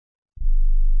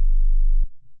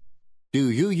Do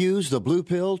you use the blue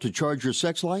pill to charge your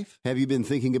sex life? Have you been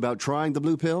thinking about trying the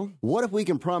blue pill? What if we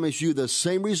can promise you the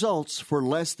same results for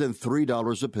less than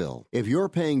 $3 a pill? If you're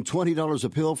paying $20 a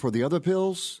pill for the other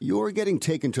pills, you're getting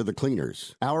taken to the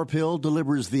cleaners. Our pill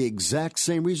delivers the exact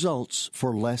same results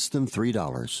for less than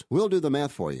 $3. We'll do the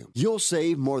math for you. You'll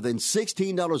save more than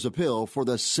 $16 a pill for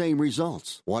the same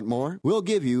results. Want more? We'll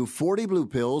give you 40 blue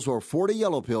pills or 40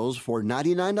 yellow pills for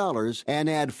 $99 and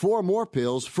add 4 more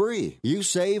pills free. You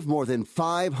save more than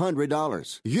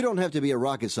 $500. You don't have to be a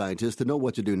rocket scientist to know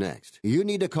what to do next. You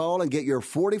need to call and get your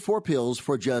 44 pills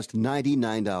for just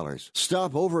 $99.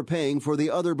 Stop overpaying for the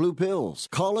other blue pills.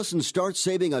 Call us and start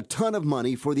saving a ton of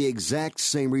money for the exact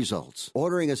same results.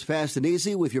 Ordering is fast and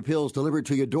easy with your pills delivered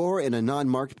to your door in a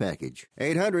non-marked package.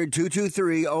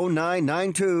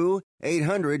 800-223-0992.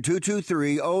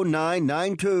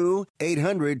 800-223-0992.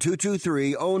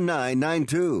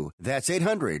 800-223-0992. That's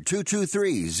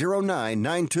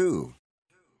 800-223-0992.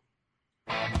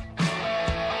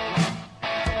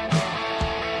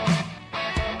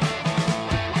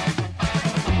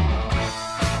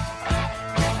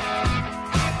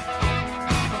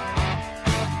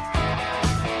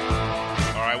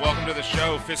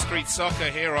 Show Fifth Street Soccer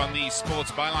here on the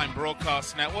Sports Byline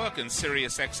Broadcast Network and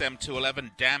Sirius XM 211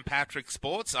 Dan Patrick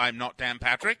Sports. I'm not Dan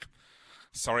Patrick.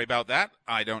 Sorry about that.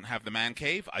 I don't have the man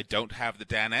cave. I don't have the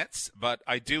Danettes, but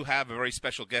I do have a very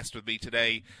special guest with me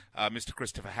today, Mr.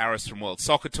 Christopher Harris from World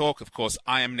Soccer Talk. Of course,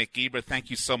 I am Nick Geber. Thank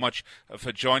you so much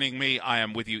for joining me. I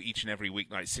am with you each and every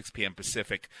weeknight, 6 p.m.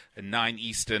 Pacific and 9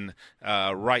 Eastern,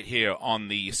 right here on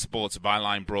the Sports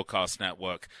Byline Broadcast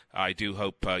Network. I do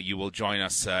hope you will join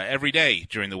us every day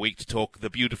during the week to talk the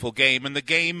beautiful game, and the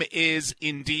game is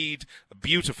indeed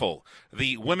beautiful.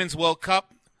 The Women's World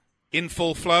Cup in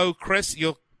full flow. Chris,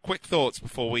 your quick thoughts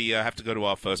before we have to go to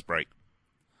our first break.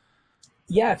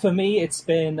 Yeah, for me, it's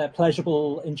been a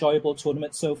pleasurable, enjoyable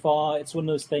tournament so far. It's one of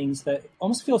those things that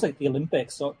almost feels like the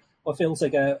Olympics or feels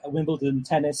like a Wimbledon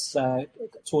tennis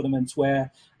tournament where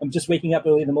I'm just waking up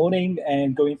early in the morning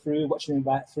and going through, watching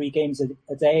about 3 games a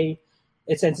day.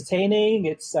 It's entertaining.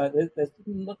 It's not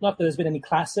that there's been any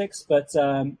classics, but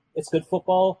it's good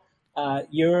football.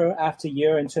 Year after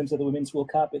year in terms of the Women's World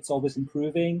Cup, it's always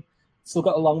improving. Still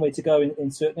got a long way to go in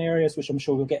certain areas, which I'm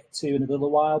sure we'll get to in a little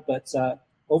while. But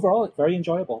overall, it's very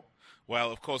enjoyable.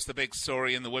 Well, of course, the big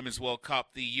story in the Women's World Cup,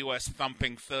 the U.S.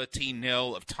 thumping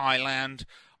 13-0 of Thailand.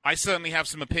 I certainly have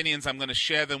some opinions. I'm going to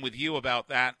share them with you about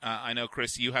that. I know,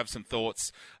 Chris, you have some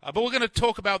thoughts. But we're going to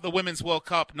talk about the Women's World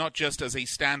Cup, not just as a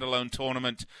standalone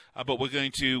tournament, but we're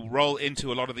going to roll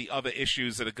into a lot of the other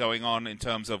issues that are going on in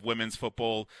terms of women's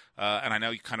football. And I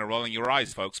know you're kind of rolling your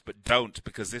eyes, folks, but don't,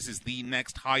 because this is the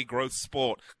next high-growth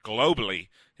sport globally.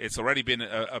 It's already been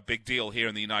a big deal here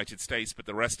in the United States, but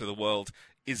the rest of the world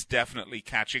is definitely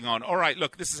catching on. All right,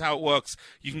 look, this is how it works.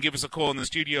 You can give us a call in the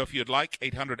studio if you'd like,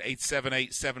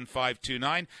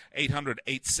 800-878-7529,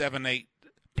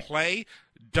 800-878-PLAY.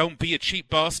 Don't be a cheap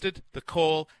bastard. The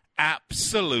call,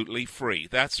 absolutely free.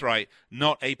 That's right.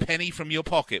 Not a penny from your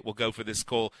pocket will go for this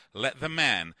call. Let the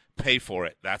man pay for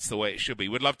it. That's the way it should be.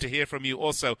 We'd love to hear from you.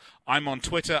 Also, I'm on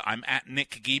Twitter. I'm at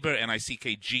Nick Geber,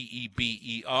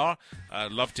 Nickgeber.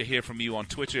 Love to hear from you on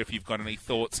Twitter if you've got any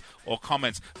thoughts or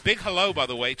comments. Big hello, by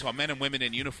the way, to our men and women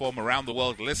in uniform around the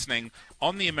world listening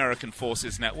on the American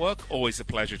Forces Network. Always a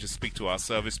pleasure to speak to our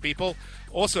service people.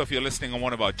 Also, if you're listening on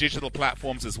one of our digital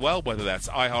platforms as well, whether that's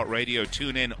iHeartRadio,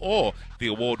 TuneIn, or the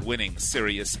award-winning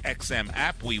Sirius XM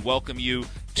app, we welcome you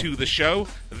to the show.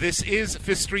 This is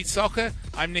Fifth Street Soccer.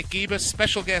 I'm Nick Geber.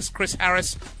 Special guest Chris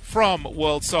Harris from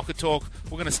World Soccer Talk.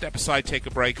 We're going to step aside, take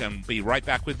a break, and be right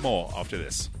back with more after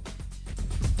this.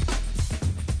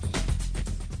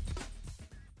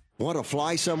 Want to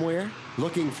fly somewhere?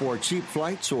 Looking for cheap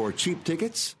flights or cheap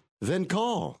tickets? Then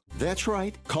call. That's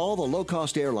right. Call the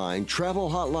low-cost airline travel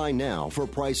hotline now for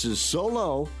prices so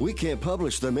low we can't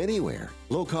publish them anywhere.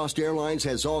 Low Cost Airlines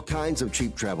has all kinds of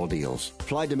cheap travel deals.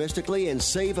 Fly domestically and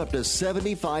save up to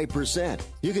 75%.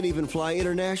 You can even fly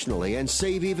internationally and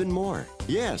save even more.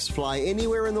 Yes, fly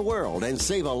anywhere in the world and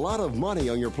save a lot of money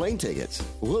on your plane tickets.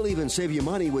 We'll even save you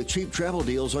money with cheap travel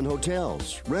deals on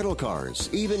hotels, rental cars,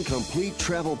 even complete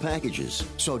travel packages.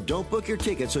 So don't book your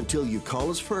tickets until you call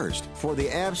us first for the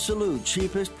absolute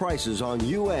cheapest prices on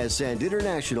U.S. and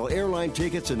international airline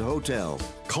tickets and hotels.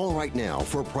 Call right now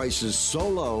for prices so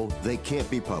low they can't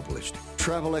be published.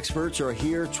 Travel experts are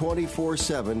here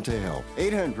 24/7 to help.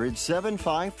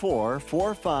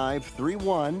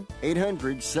 800-754-4531.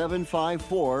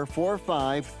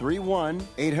 800-754-4531.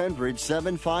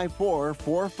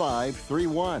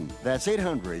 800-754-4531. That's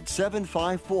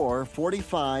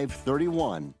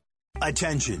 800-754-4531.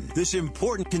 Attention, this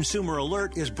important consumer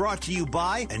alert is brought to you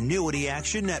by Annuity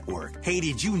Action Network. Hey,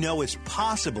 did you know it's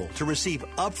possible to receive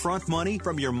upfront money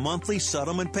from your monthly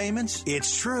settlement payments?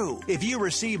 It's true. If you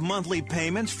receive monthly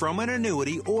payments from an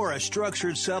annuity or a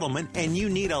structured settlement and you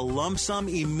need a lump sum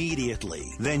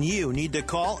immediately, then you need to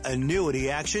call Annuity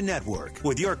Action Network.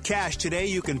 With your cash today,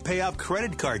 you can pay off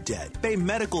credit card debt, pay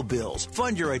medical bills,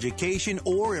 fund your education,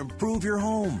 or improve your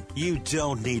home. You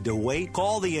don't need to wait.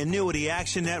 Call the Annuity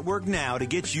Action Network now to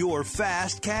get your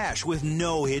fast cash with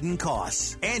no hidden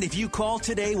costs. And if you call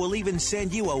today, we'll even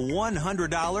send you a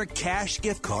 $100 cash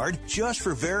gift card just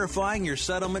for verifying your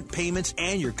settlement payments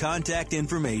and your contact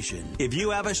information. If you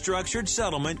have a structured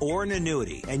settlement or an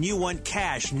annuity and you want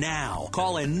cash now,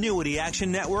 call Annuity Action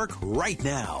Network right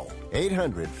now.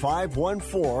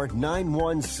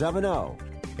 800-514-9170.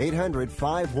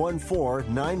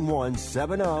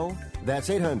 800-514-9170. That's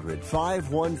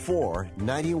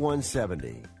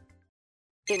 800-514-9170.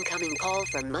 Incoming call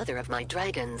from Mother of My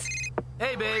Dragons.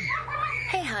 Hey, babe.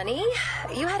 Hey, honey.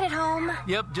 You headed home?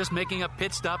 Yep, just making a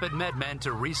pit stop at MedMen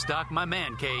to restock my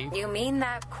man cave. You mean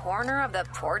that corner of the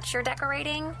porch you're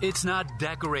decorating? It's not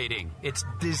decorating. It's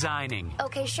designing.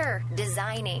 Okay, sure.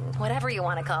 Designing. Whatever you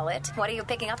want to call it. What are you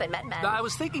picking up at MedMen? I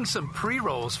was thinking some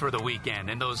pre-rolls for the weekend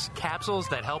and those capsules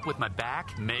that help with my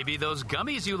back. Maybe those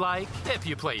gummies you like, if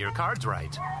you play your cards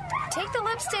right. Take the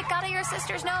lipstick out of your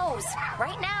sister's nose.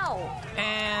 Right now.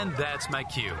 And that's my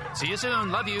cue. See you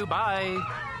soon. Love you. Bye.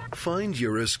 Find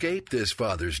your escape this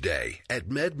Father's Day at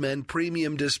MedMen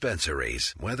Premium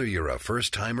Dispensaries. Whether you're a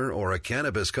first-timer or a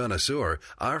cannabis connoisseur,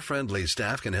 our friendly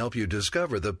staff can help you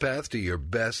discover the path to your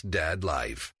best dad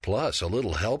life. Plus, a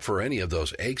little help for any of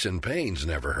those aches and pains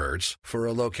never hurts. For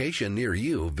a location near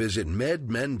you, visit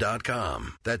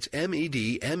medmen.com. That's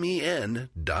MEDMEN.com.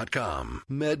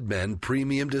 MedMen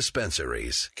Premium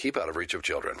Dispensaries. Keep out of reach of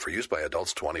children. For use by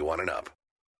adults 21 and up.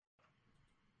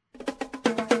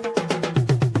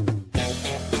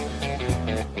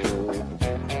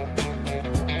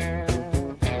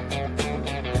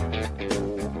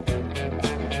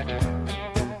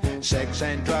 Sex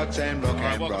and drugs and rock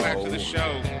and roll. Welcome back to the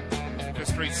show. For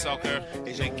Street Soccer,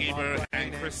 Jake Geber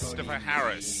and Christopher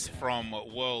Harris from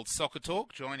World Soccer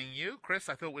Talk joining you. Chris,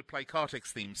 I thought we'd play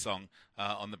Kartik's theme song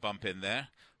on the bump in there.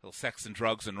 A little sex and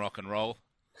drugs and rock and roll.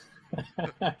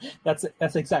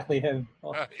 That's exactly him.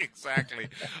 Exactly.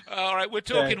 All right, we're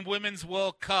talking Women's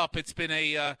World Cup. It's been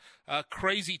a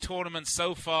crazy tournament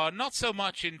so far, not so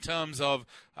much in terms of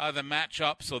the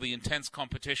matchups or the intense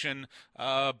competition,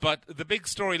 but the big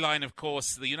storyline, of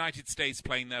course, the United States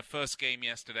playing their first game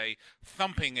yesterday,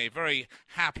 thumping a very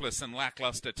hapless and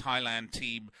lackluster Thailand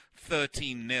team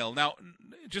 13-0. Now,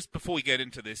 just before we get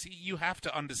into this, you have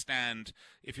to understand,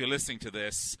 if you're listening to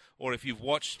this, or if you've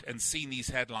watched and seen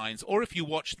these headlines, or if you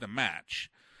watched the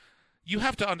match, you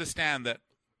have to understand that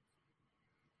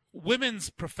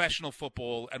women's professional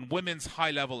football and women's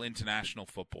high-level international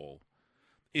football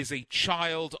is a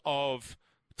child of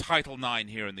Title IX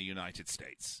here in the United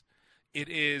States. It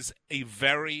is a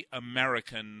very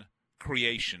American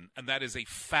creation, and that is a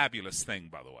fabulous thing,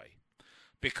 by the way.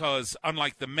 Because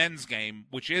unlike the men's game,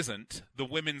 which isn't, the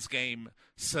women's game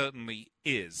certainly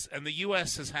is. And the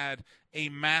U.S. has had a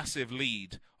massive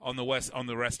lead on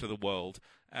the rest of the world,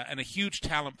 and a huge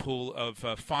talent pool of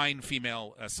fine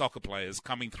female soccer players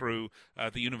coming through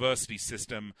the university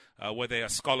system where they are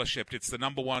scholarshiped. It's the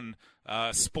number one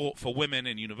sport for women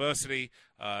in university.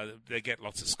 They get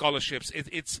lots of scholarships.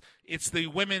 It's the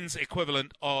women's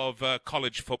equivalent of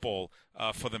college football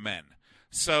for the men.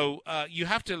 So you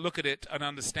have to look at it and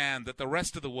understand that the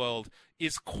rest of the world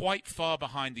is quite far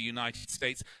behind the United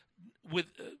States, with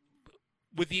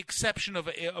the exception of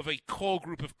a core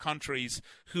group of countries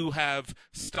who have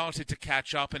started to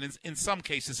catch up and in some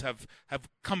cases have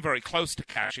come very close to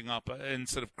catching up and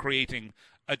sort of creating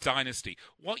a dynasty.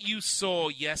 What you saw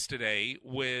yesterday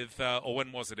with, or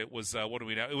when was it? It was, what do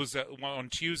we know? It was on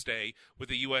Tuesday with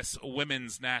the U.S.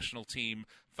 women's national team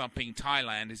thumping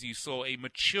Thailand, is you saw a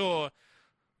mature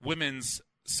women's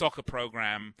soccer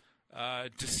program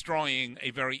destroying a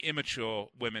very immature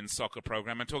women's soccer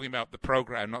program. I'm talking about the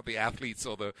program, not the athletes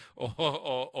or the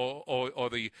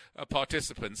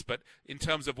participants, but in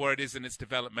terms of where it is in its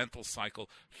developmental cycle.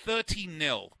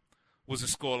 13-0 was a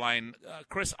scoreline.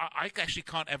 Chris, I actually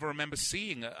can't ever remember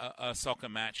seeing a soccer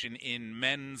match in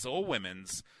men's or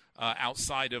women's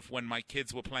outside of when my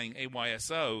kids were playing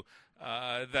AYSO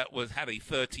that had a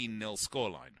 13-0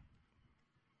 scoreline.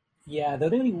 Yeah, the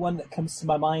only one that comes to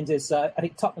my mind is I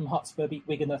think Tottenham Hotspur beat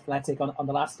Wigan Athletic on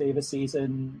the last day of the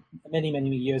season many, many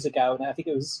years ago, and I think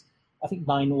it was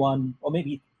 9-1 or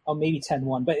maybe or maybe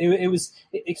 10-1. But it was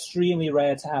extremely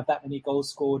rare to have that many goals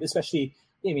scored, especially,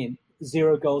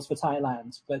 0 goals for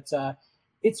Thailand. But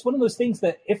it's one of those things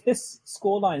that if this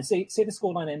scoreline, say the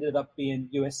scoreline ended up being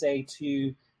USA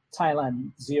 2,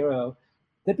 Thailand 0,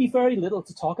 there'd be very little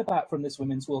to talk about from this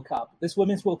Women's World Cup. This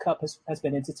Women's World Cup has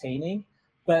been entertaining,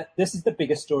 but this is the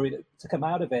biggest story to come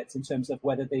out of it in terms of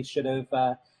whether they should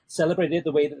have celebrated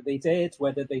the way that they did,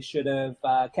 whether they should have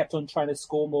kept on trying to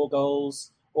score more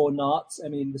goals or not. I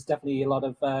mean, there's definitely a lot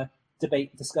of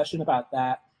debate and discussion about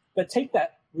that. But take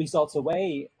that result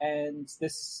away, and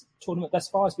this tournament thus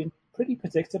far has been pretty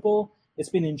predictable. It's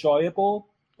been enjoyable,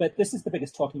 but this is the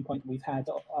biggest talking point we've had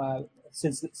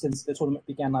since the tournament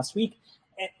began last week.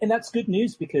 And that's good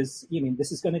news because,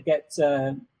 this is going to get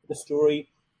the story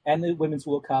and the Women's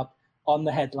World Cup on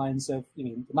the headlines of,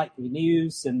 the nightly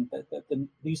news and the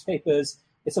newspapers.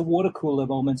 It's a water cooler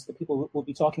moment that people will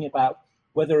be talking about,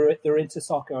 whether they're into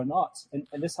soccer or not.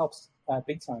 And this helps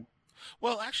big time.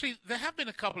 Well, actually, there have been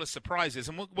a couple of surprises,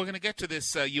 and we're going to get to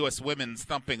this U.S. women's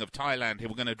thumping of Thailand here.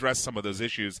 We're going to address some of those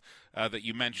issues that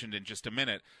you mentioned in just a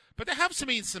minute. But there have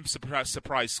been some surprise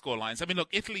scorelines. I mean, look,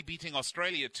 Italy beating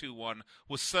Australia 2-1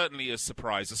 was certainly a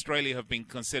surprise. Australia have been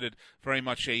considered very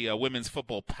much a women's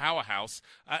football powerhouse.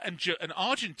 And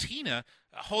Argentina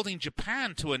holding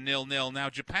Japan to a 0-0. Now,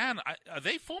 Japan, are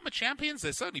they former champions?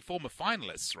 They're certainly former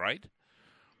finalists, right?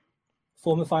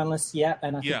 Former finalists, yeah,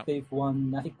 and I think they've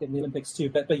won, in the Olympics too.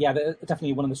 But yeah, they're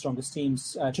definitely one of the strongest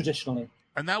teams traditionally.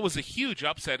 And that was a huge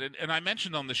upset. And I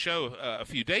mentioned on the show a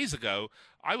few days ago,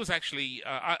 I was actually,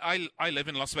 I live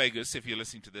in Las Vegas, if you're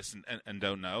listening to this and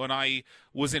don't know, and I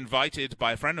was invited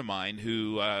by a friend of mine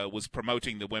who was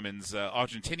promoting the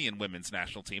Argentinian women's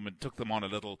national team and took them on a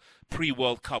little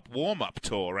pre-World Cup warm-up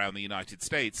tour around the United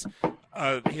States.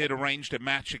 He had arranged a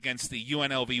match against the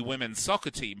UNLV women's soccer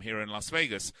team here in Las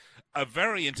Vegas. A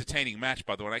very entertaining match,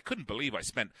 by the way. I couldn't believe I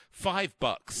spent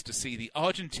 $5 to see the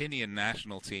Argentinian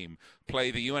national team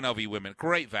play the UNLV women.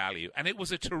 Great value. And it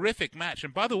was a terrific match.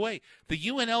 And by the way, the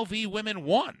UNLV women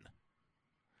won.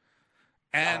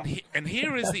 And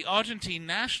here is the Argentine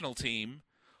national team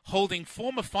holding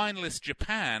former finalist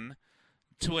Japan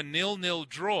to a 0-0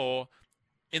 draw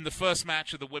in the first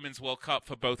match of the Women's World Cup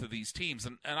for both of these teams.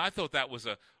 And I thought that was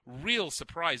a real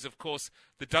surprise. Of course,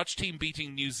 the Dutch team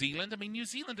beating New Zealand. I mean, New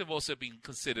Zealand have also been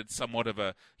considered somewhat of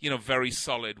a, very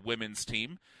solid women's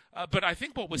team. But I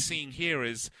think what we're seeing here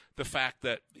is the fact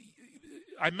that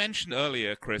I mentioned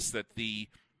earlier, Chris, that the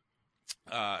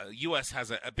U.S.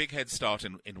 has a big head start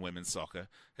in women's soccer,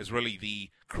 is really the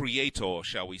creator,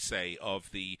 shall we say,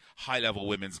 of the high-level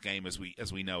women's game as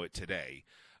we know it today.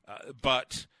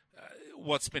 But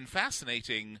what's been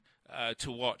fascinating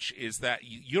to watch is that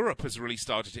Europe has really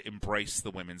started to embrace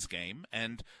the women's game.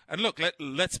 And look,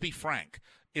 let's be frank.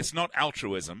 It's not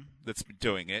altruism that's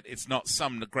doing it. It's not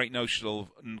some great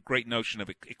notion of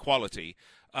equality.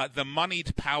 The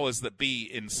moneyed powers that be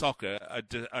in soccer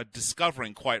are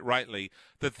discovering quite rightly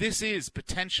that this is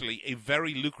potentially a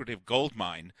very lucrative gold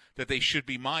mine that they should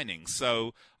be mining.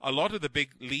 So a lot of the big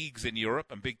leagues in Europe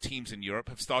and big teams in Europe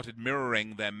have started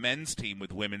mirroring their men's team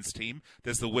with women's team.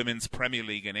 There's the Women's Premier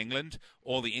League in England.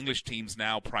 All the English teams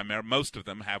now, most of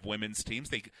them have women's teams.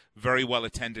 They very well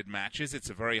attended matches. It's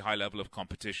a very high level of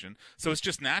competition. So it's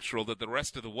just natural that the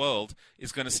rest of the world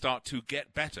is going to start to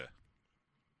get better.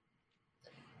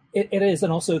 It is,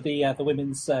 and also the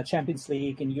Women's Champions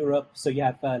League in Europe. So you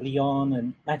have Lyon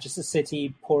and Manchester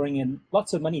City pouring in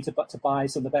lots of money to buy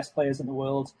some of the best players in the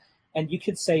world. And you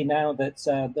could say now that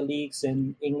the leagues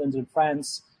in England and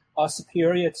France are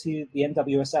superior to the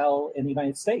NWSL in the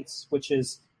United States, which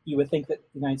is, you would think that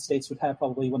the United States would have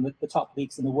probably one of the top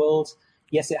leagues in the world.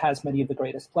 Yes, it has many of the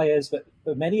greatest players, but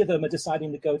many of them are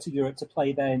deciding to go to Europe to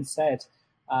play there instead.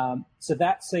 So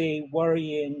that's a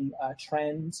worrying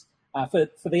trend. For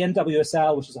the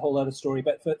NWSL, which is a whole other story,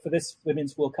 but for this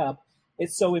Women's World Cup,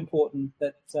 it's so important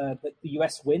that the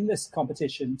US win this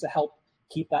competition to help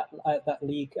keep that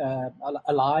league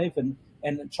alive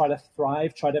and try to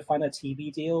thrive, try to find a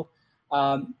TV deal.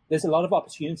 There's a lot of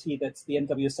opportunity that the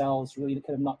NWSL is really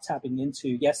kind of not tapping into.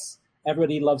 Yes,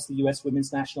 everybody loves the US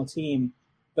women's national team,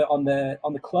 but on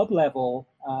the club level,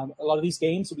 a lot of these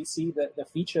games we see that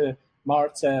feature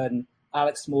Marta and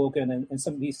Alex Morgan and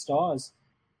some of these stars.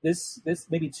 There's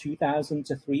maybe 2,000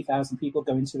 to 3,000 people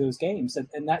going to those games.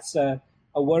 And that's a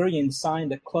worrying sign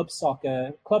that club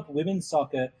women's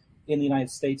soccer in the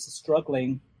United States is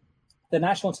struggling. The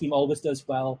national team always does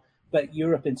well, but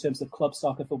Europe in terms of club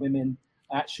soccer for women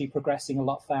are actually progressing a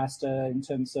lot faster in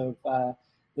terms of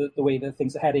the way that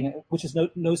things are heading, which is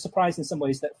no surprise in some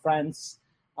ways that France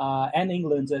and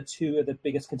England are two of the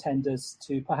biggest contenders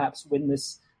to perhaps win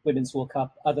this Women's World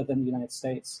Cup other than the United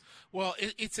States. Well,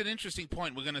 it's an interesting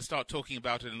point. We're going to start talking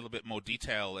about it in a little bit more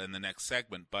detail in the next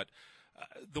segment, but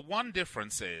the one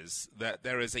difference is that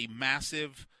there is a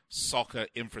massive soccer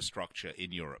infrastructure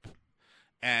in Europe.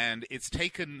 And it's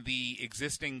taken the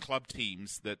existing club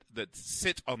teams that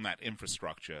sit on that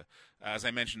infrastructure, as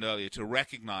I mentioned earlier, to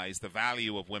recognize the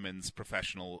value of women's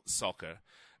professional soccer.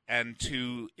 And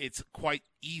it's quite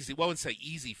easy, well, I wouldn't say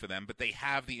easy for them, but they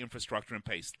have the infrastructure in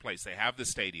place. They have the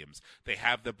stadiums. They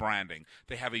have the branding.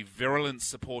 They have a virulent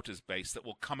supporters base that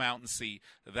will come out and see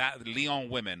that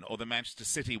Lyon women or the Manchester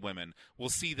City women will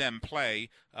see them play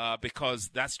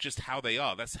because that's just how they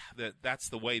are. That's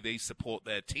the way they support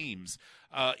their teams.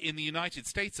 In the United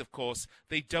States, of course,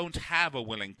 they don't have a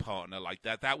willing partner like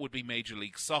that. That would be Major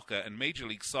League Soccer, and Major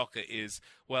League Soccer is,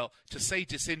 well, to say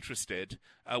disinterested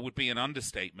would be an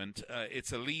understatement.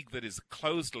 It's a league that is a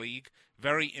closed league,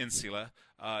 very insular,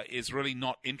 is really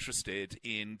not interested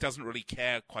in, doesn't really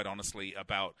care, quite honestly,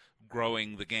 about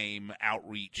growing the game,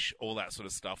 outreach, all that sort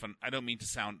of stuff. And I don't mean to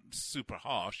sound super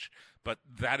harsh, but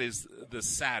that is the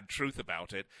sad truth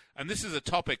about it. And this is a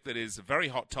topic that is a very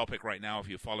hot topic right now if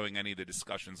you're following any of the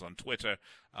discussions on Twitter.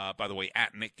 By the way,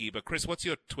 at Nick Geber. Chris, what's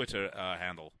your Twitter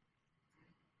handle?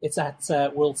 It's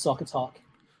at World Soccer Talk.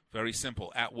 Very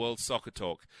simple, at World Soccer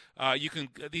Talk.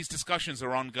 These discussions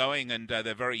are ongoing and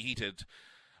they're very heated.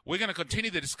 We're going to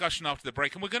continue the discussion after the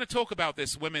break, and we're going to talk about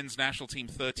this women's national team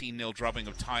 13-0 drubbing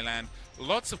of Thailand.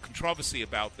 Lots of controversy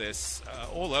about this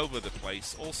all over the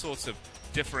place, all sorts of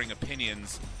differing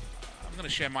opinions. I'm going to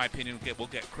share my opinion. We'll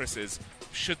get Chris's.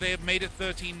 Should they have made it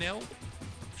 13-0?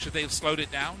 Should they have slowed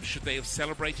it down? Should they have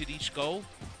celebrated each goal?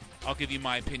 I'll give you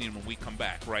my opinion when we come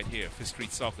back right here. Fifth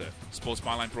Street Soccer, Sports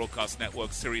Byline Broadcast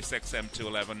Network, Sirius XM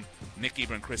 211. Nick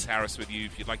Geber and Chris Harris with you.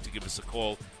 If you'd like to give us a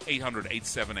call,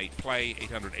 800-878-PLAY,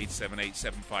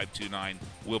 800-878-7529.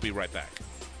 We'll be right back.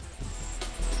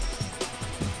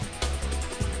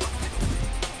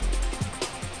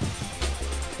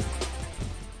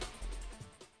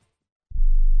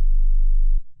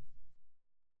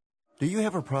 Do you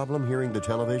have a problem hearing the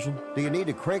television? Do you need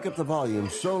to crank up the volume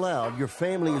so loud your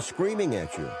family is screaming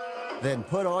at you? Then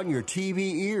put on your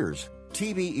TV ears.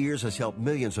 TV Ears has helped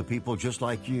millions of people just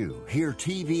like you hear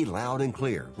TV loud and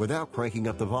clear without cranking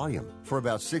up the volume. For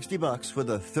about $60 with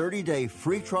a 30-day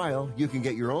free trial, you can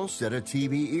get your own set of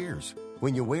TV ears.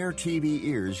 When you wear TV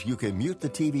ears, you can mute the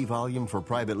TV volume for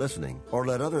private listening or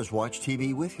let others watch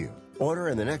TV with you. Order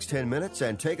in the next 10 minutes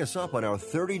and take us up on our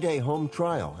 30-day home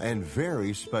trial and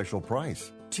very special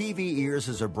price. TV Ears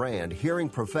is a brand hearing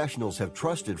professionals have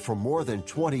trusted for more than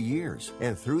 20 years.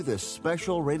 And through this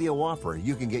special radio offer,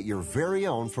 you can get your very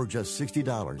own for just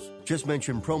 $60. Just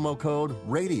mention promo code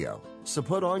RADIO. So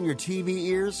put on your TV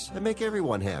ears and make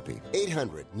everyone happy.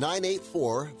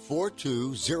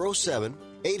 800-984-4207.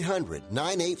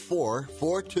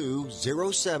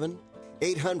 800-984-4207.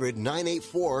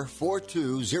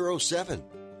 800-984-4207.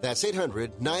 That's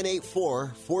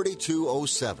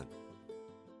 800-984-4207.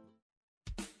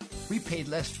 We paid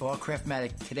less for our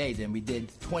Craftmatic today than we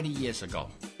did 20 years ago.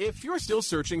 If you're still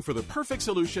searching for the perfect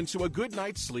solution to a good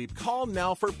night's sleep, call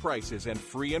now for prices and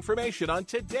free information on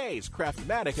today's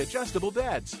Craftmatic adjustable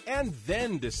beds. And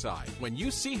then decide when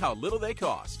you see how little they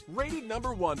cost. Rated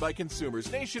 #1 by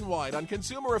consumers nationwide on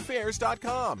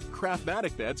ConsumerAffairs.com.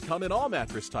 Craftmatic beds come in all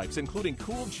mattress types, including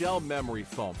cool gel memory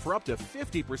foam for up to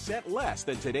 50% less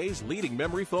than today's leading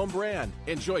memory foam brand.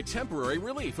 Enjoy temporary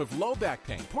relief of low back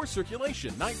pain, poor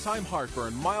circulation, nighttime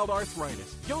heartburn, mild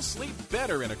arthritis. You'll sleep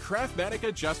better in a Craftmatic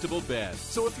adjustable bed.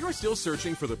 So if you're still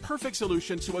searching for the perfect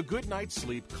solution to a good night's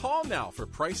sleep, call now for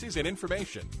prices and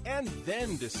information. And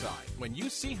then decide when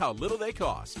you see how little they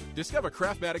cost. Discover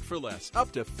Craftmatic for less,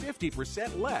 up to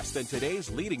 50% less than today's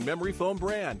leading memory foam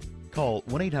brand. Call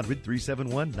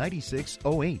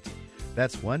 1-800-371-9608.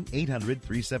 That's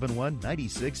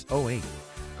 1-800-371-9608.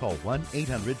 Call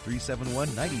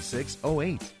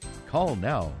 1-800-371-9608. Call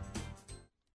now.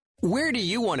 Where do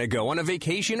you want to go on a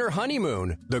vacation or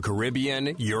honeymoon? The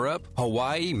Caribbean, Europe,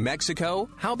 Hawaii, Mexico?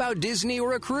 How about Disney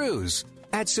or a cruise?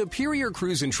 At Superior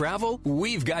Cruise and Travel,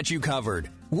 we've got you covered.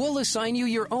 We'll assign you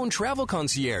your own travel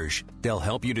concierge. They'll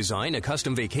help you design a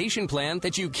custom vacation plan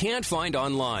that you can't find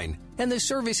online. And the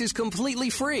service is completely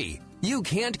free. You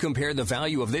can't compare the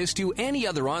value of this to any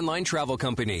other online travel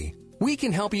company. We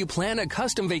can help you plan a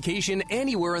custom vacation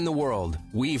anywhere in the world.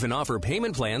 We even offer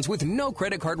payment plans with no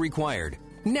credit card required.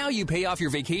 Now you pay off your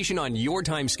vacation on your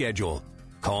time schedule.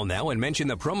 Call now and mention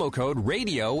the promo code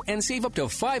RADIO and save up to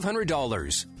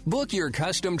 $500. Book your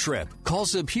custom trip. Call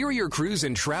Superior Cruise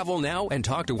and Travel now and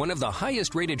talk to one of the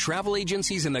highest rated travel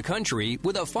agencies in the country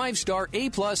with a 5-star A+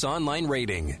 online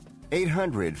rating.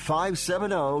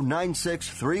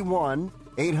 800-570-9631.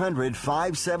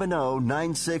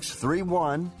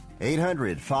 800-570-9631.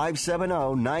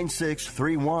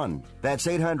 800-570-9631. That's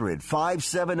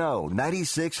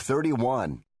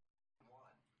 800-570-9631.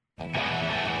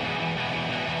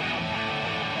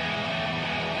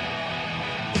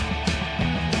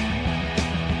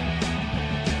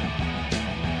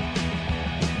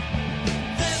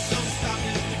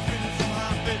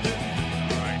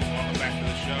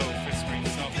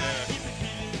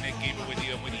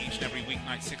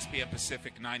 Night, 6 p.m.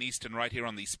 Pacific, 9 Eastern, right here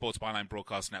on the Sports Byline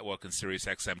Broadcast Network and Sirius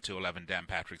XM 211, Dan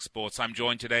Patrick Sports. I'm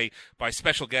joined today by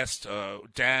special guest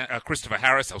Christopher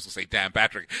Harris. I was going to say Dan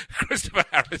Patrick. Christopher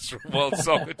Harris from World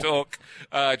Soccer Talk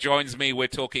joins me. We're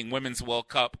talking Women's World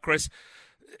Cup. Chris,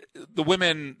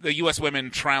 the U.S.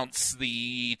 women trounce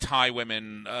the Thai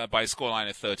women by a scoreline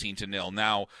of 13-0.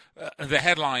 Now, the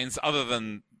headlines, other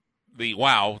than the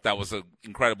wow, that was an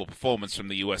incredible performance from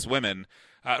the U.S. women,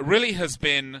 really has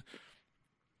been,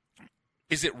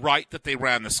 is it right that they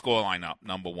ran the scoreline up,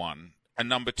 number one? And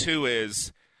number two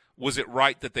is, was it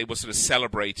right that they were sort of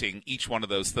celebrating each one of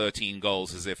those 13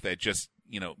 goals as if they'd just,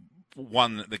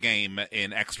 won the game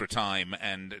in extra time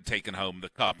and taken home the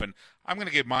cup? And I'm going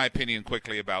to give my opinion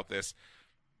quickly about this.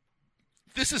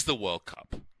 This is the World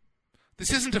Cup.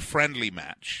 This isn't a friendly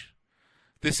match.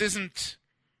 This isn't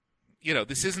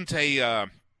a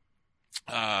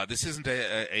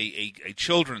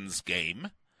children's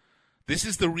game. This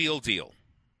is the real deal.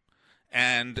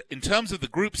 And in terms of the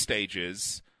group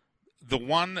stages, the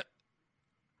one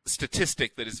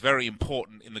statistic that is very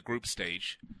important in the group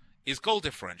stage is goal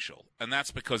differential. And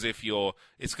that's because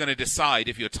it's going to decide,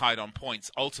 if you're tied on points,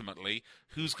 ultimately,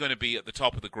 who's going to be at the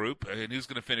top of the group and who's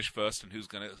going to finish first and who's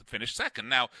going to finish second.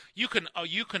 Now, you can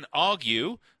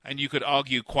argue, and you could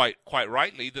argue quite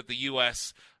rightly, that the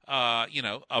U.S. were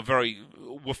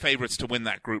favorites to win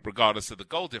that group regardless of the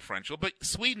goal differential. But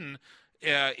Sweden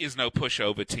is no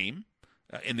pushover team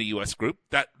in the U.S. group.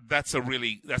 That's a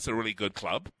really good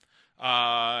club.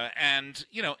 And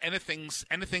anything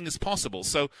is possible.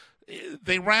 So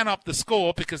they ran up the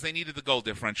score because they needed the goal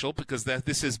differential, because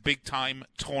this is big time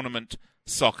tournament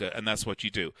soccer, and that's what you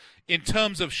do. In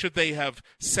terms of should they have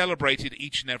celebrated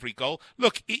each and every goal,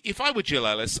 look, if I were Jill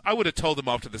Ellis, I would have told them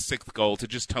after the sixth goal to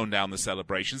just tone down the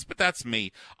celebrations, but that's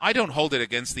me. I don't hold it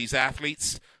against these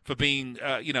athletes for being,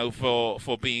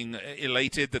 for being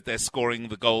elated that they're scoring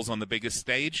the goals on the biggest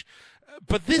stage.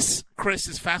 But this, Chris,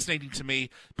 is fascinating to me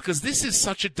because this is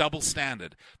such a double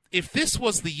standard. If this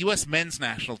was the U.S. men's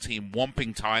national team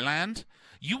whomping Thailand,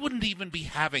 you wouldn't even be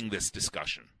having this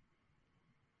discussion.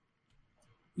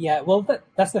 Yeah, well,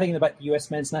 that's the thing about the U.S.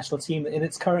 men's national team. In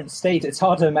its current state, it's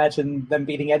hard to imagine them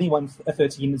beating anyone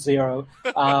 13-0.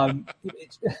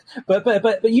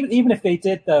 But even if they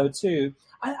did, though, too,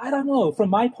 I don't know. From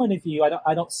my point of view,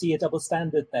 I don't see a double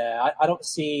standard there. I don't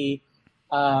see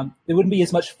there wouldn't be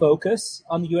as much focus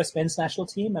on the U.S. men's national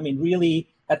team. I mean, really,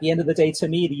 at the end of the day, to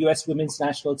me, the U.S. women's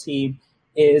national team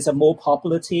is a more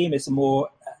popular team. It's a more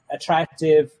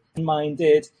attractive,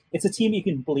 minded. It's a team you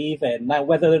can believe in. Now,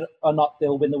 whether or not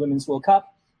they'll win the Women's World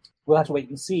Cup, we'll have to wait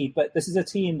and see. But this is a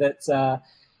team that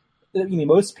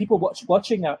most people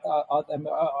watching are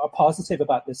positive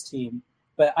about this team.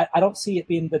 But I don't see it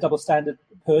being the double standard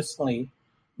personally.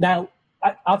 Now,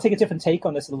 I'll take a different take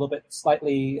on this a little bit,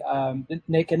 slightly,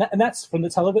 Nick, and that's from the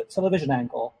television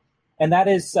angle. And that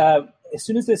is, as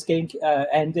soon as this game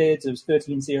ended, it was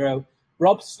 13-0,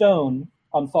 Rob Stone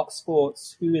on Fox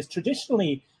Sports, who is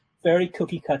traditionally very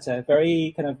cookie cutter,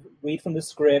 very kind of read from the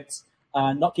script,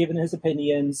 not giving his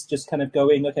opinions, just kind of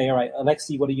going, okay, all right,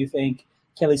 Alexi, what do you think?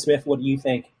 Kelly Smith, what do you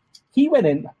think? He went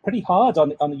in pretty hard on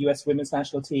the U.S. women's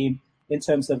national team in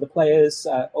terms of the players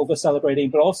over-celebrating,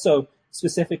 but also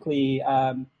specifically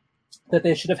that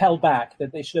they should have held back,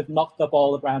 that they should have knocked the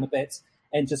ball around a bit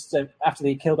and just after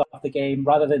they killed off the game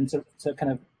rather than to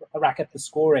kind of rack up the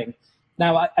scoring.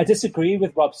 Now, I disagree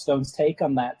with Rob Stone's take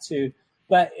on that too.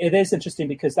 But it is interesting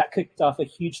because that kicked off a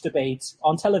huge debate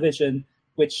on television,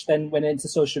 which then went into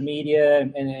social media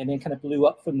and then kind of blew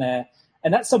up from there.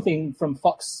 And that's something from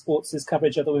Fox Sports'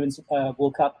 coverage of the Women's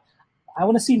World Cup. I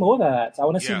want to see more of that. I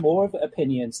want to see more of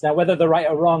opinions. Now, whether they're right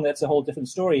or wrong, that's a whole different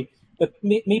story. But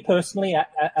me personally,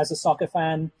 as a soccer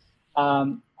fan,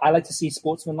 I like to see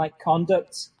sportsmanlike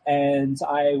conduct, and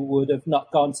I would have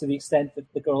not gone to the extent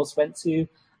that the girls went to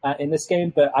in this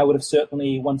game, but I would have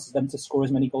certainly wanted them to score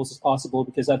as many goals as possible,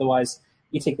 because otherwise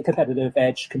you take the competitive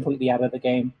edge completely out of the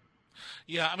game.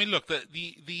 Yeah, I mean, look,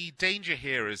 the danger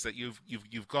here is that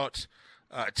you've got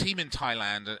a team in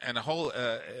Thailand and a whole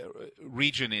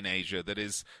region in Asia that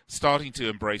is starting to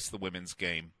embrace the women's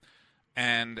game.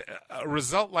 And a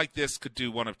result like this could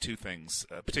do one of two things,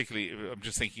 particularly I'm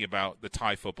just thinking about the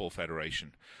Thai Football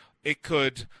Federation. It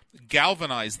could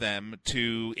galvanize them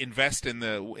to invest in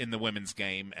the women's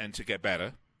game and to get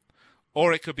better,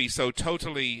 or it could be so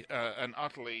totally and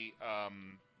utterly,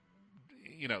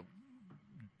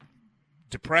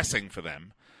 depressing for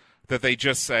them that they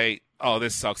just say, "Oh,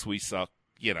 this sucks, we suck."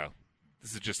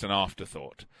 This is just an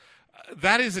afterthought.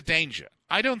 That is a danger.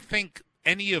 I don't think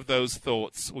any of those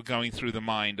thoughts were going through the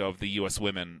mind of the U.S.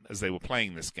 women as they were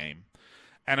playing this game.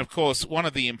 And, of course, one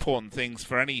of the important things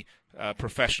for any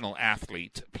professional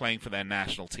athlete playing for their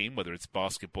national team, whether it's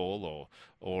basketball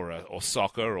or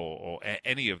soccer or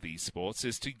any of these sports,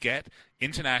 is to get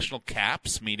international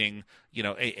caps, meaning,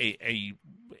 a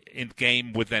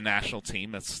in-game with their national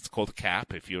team. It's called a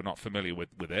cap if you're not familiar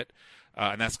with it.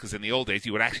 And that's because in the old days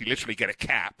you would actually literally get a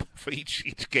cap for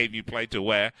each game you played to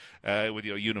wear with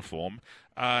your uniform.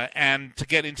 And to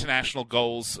get international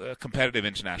goals, competitive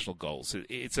international goals,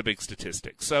 it's a big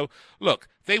statistic. So, look,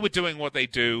 they were doing what they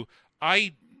do.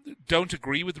 I don't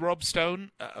agree with Rob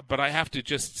Stone, but I have to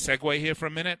just segue here for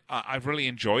a minute. I've really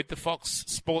enjoyed the Fox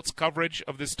Sports coverage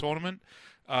of this tournament.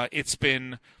 It's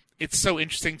so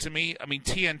interesting to me. I mean,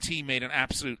 TNT made an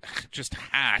absolute just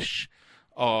hash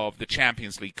of the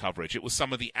Champions League coverage. It was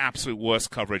some of the absolute worst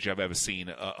coverage I've ever seen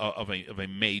of a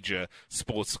major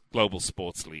global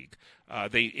sports league.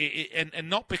 And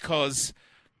not because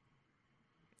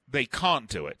they can't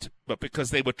do it, but because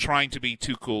they were trying to be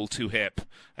too cool, too hip,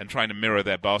 and trying to mirror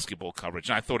their basketball coverage.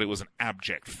 And I thought it was an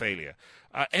abject failure.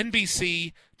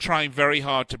 NBC trying very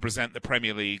hard to present the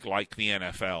Premier League like the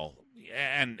NFL.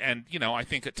 And I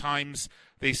think at times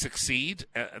they succeed.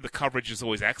 The coverage is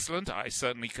always excellent. I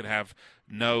certainly could have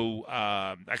no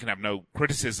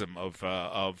criticism of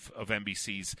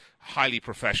NBC's highly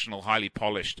professional, highly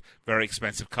polished, very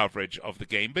expensive coverage of the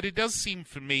game. But it does seem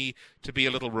for me to be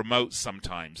a little remote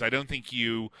sometimes. I don't think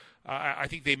I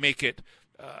think they make it.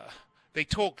 They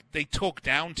talk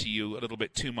down to you a little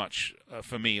bit too much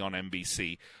for me on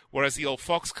NBC. Whereas the old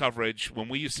Fox coverage, when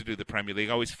we used to do the Premier League,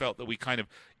 I always felt that we kind of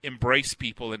embraced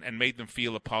people and made them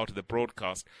feel a part of the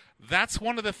broadcast. That's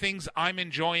one of the things I'm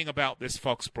enjoying about this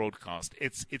Fox broadcast.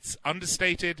 It's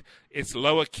understated. It's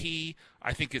lower key.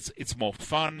 I think it's more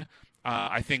fun.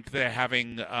 I think they're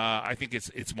having. I think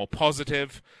it's more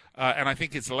positive, and I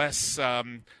think it's less.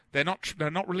 They're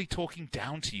not really talking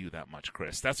down to you that much,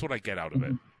 Chris. That's what I get out of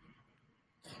it.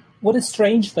 What is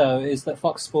strange, though, is that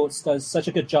Fox Sports does such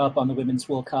a good job on the Women's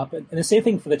World Cup. And the same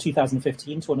thing for the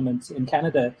 2015 tournament in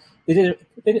Canada. They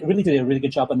really did a really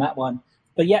good job on that one.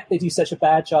 But yet they do such a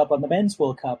bad job on the Men's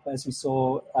World Cup, as we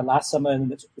saw last summer in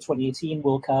the 2018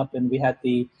 World Cup. And we had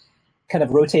the kind of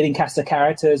rotating cast of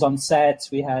characters on set.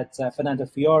 We had Fernando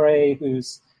Fiore,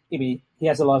 he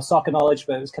has a lot of soccer knowledge,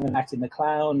 but was kind of acting the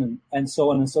clown and so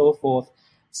on and so forth.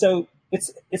 So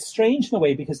it's strange in a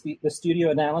way because the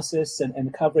studio analysis and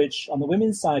the coverage on the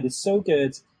women's side is so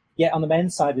good, yet on the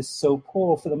men's side is so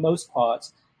poor for the most part.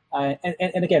 And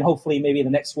again, hopefully maybe in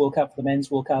the next World Cup, the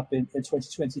Men's World Cup in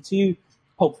 2022,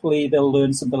 hopefully they'll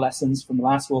learn some of the lessons from the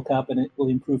last World Cup and it will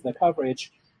improve their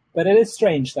coverage. But it is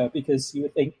strange, though, because you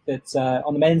would think that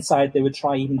on the men's side, they would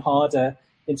try even harder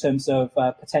in terms of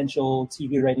potential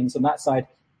TV ratings on that side.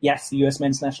 Yes, the U.S.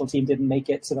 men's national team didn't make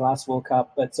it to the last World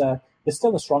Cup, but there's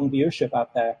still a strong viewership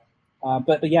out there.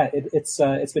 But yeah, it's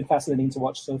been fascinating to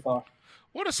watch so far.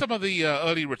 What are some of the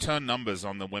early return numbers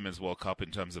on the Women's World Cup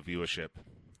in terms of viewership?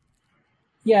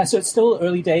 Yeah, so it's still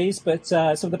early days, but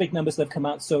some of the big numbers that have come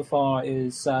out so far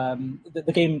is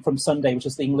the game from Sunday, which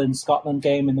is the England-Scotland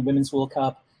game in the Women's World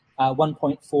Cup.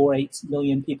 1.48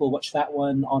 million people watched that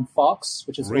one on Fox,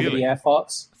 which is over-the-air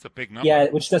Fox. That's a big number. Yeah,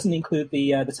 which doesn't include the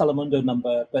Telemundo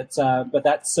number, but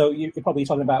that's so you're probably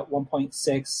talking about 1.6,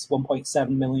 1.7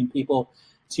 million people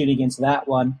tuning into that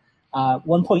one.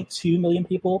 1.2 million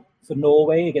people for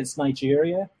Norway against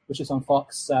Nigeria, which is on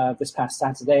Fox this past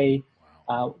Saturday.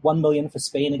 1 million for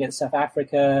Spain against South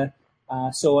Africa,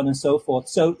 so on and so forth.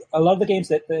 So a lot of the games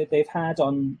that they've had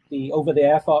on the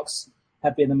over-the-air Fox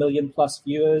have been 1 million plus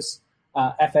viewers.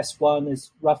 FS1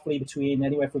 is roughly between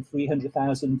anywhere from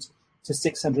 300,000 to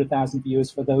 600,000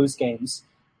 viewers for those games.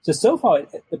 So far,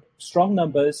 the strong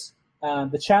numbers.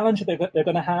 The challenge they're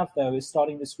going to have, though, is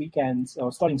starting this weekend,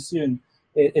 or starting soon,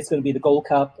 it's going to be the Gold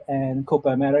Cup and Copa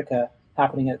America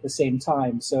happening at the same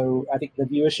time. So I think the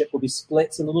viewership will be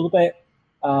split in a little bit.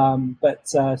 But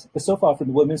so far from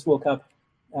the Women's World Cup,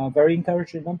 very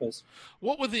encouraging numbers.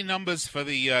 What were the numbers for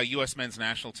the U.S. men's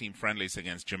national team friendlies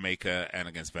against Jamaica and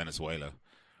against Venezuela?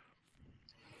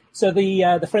 So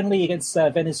the friendly against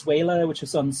Venezuela, which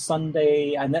was on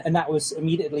Sunday, and that was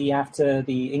immediately after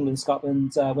the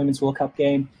England-Scotland Women's World Cup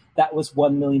game, that was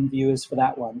 1 million viewers for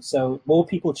that one. So more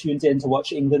people tuned in to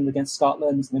watch England against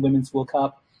Scotland in the Women's World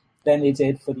Cup than they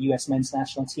did for the US men's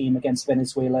national team against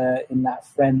Venezuela in that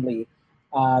friendly.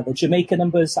 The Jamaica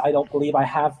numbers, I don't believe I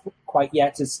have quite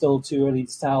yet. It's still too early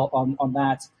to tell on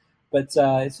that. But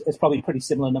it's probably pretty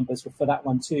similar numbers for that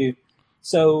one too.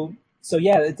 So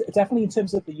yeah, definitely in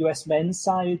terms of the US men's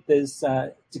side, there's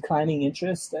declining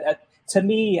interest. To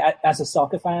me, as a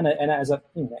soccer fan and as a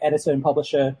editor and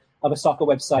publisher of a soccer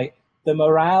website, the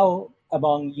morale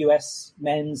among US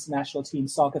men's national team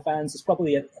soccer fans is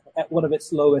probably at one of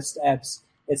its lowest ebbs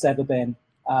it's ever been.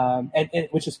 And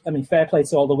which is, fair play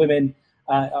to all the women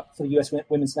for the US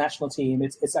women's national team.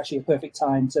 It's actually a perfect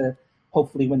time to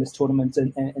hopefully win this tournament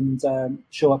and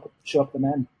show up the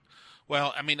men.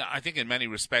 Well, I think in many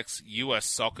respects, U.S.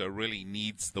 soccer really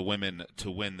needs the women to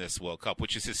win this World Cup,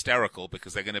 which is hysterical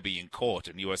because they're going to be in court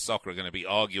and U.S. soccer are going to be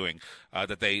arguing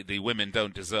that the women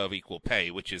don't deserve equal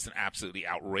pay, which is an absolutely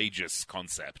outrageous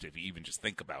concept if you even just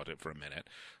think about it for a minute.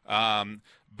 But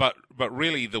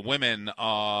really, the women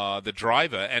are the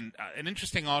driver. And an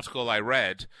interesting article I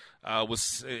read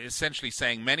was essentially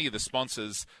saying many of the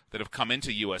sponsors that have come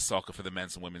into U.S. soccer for the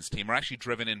men's and women's team are actually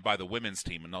driven in by the women's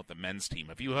team and not the men's team.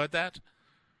 Have you heard that?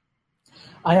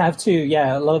 I have too,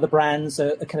 yeah. A lot of the brands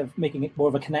are kind of making it more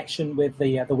of a connection with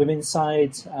the women's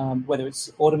side, whether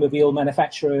it's automobile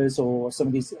manufacturers or some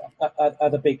of these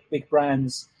other big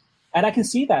brands. And I can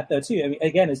see that though too.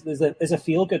 Again, there's a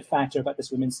feel-good factor about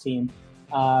this women's team.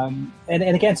 And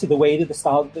again, to the way that the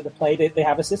style that they play, they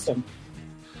have a system.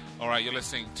 All right, you're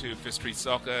listening to Fifth Street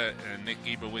Soccer, and Nick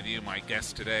Geber with you. My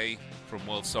guest today from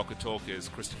World Soccer Talk is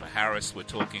Christopher Harris. We're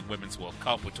talking Women's World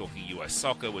Cup. We're talking U.S.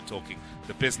 soccer. We're talking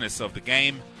the business of the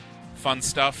game. Fun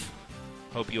stuff.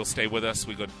 Hope you'll stay with us.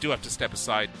 We do have to step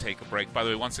aside and take a break. By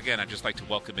the way, once again, I'd just like to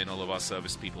welcome in all of our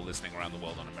service people listening around the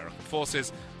world on American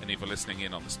Forces. And if you're listening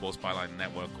in on the Sports Byline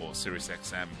Network or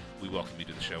SiriusXM, we welcome you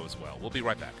to the show as well. We'll be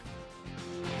right back.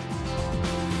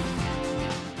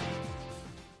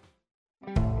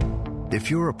 If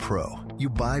you're a pro, you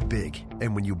buy big.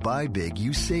 And when you buy big,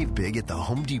 you save big at the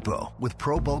Home Depot with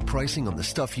pro bulk pricing on the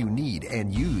stuff you need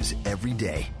and use every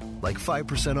day. Like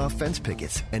 5% off fence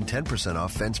pickets and 10%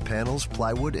 off fence panels,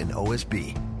 plywood, and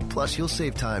OSB. Plus, you'll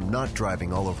save time not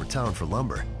driving all over town for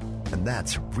lumber. And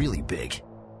that's really big.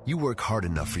 You work hard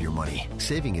enough for your money.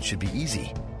 Saving it should be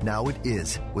easy. Now it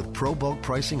is with pro bulk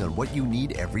pricing on what you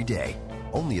need every day.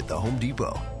 Only at the Home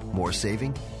Depot. More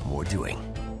saving, more doing.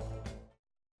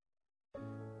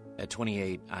 At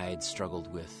 28, I had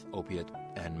struggled with opiate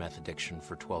and meth addiction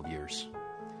for 12 years.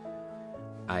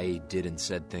 I did and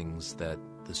said things that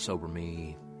the sober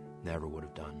me never would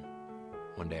have done.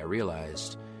 One day I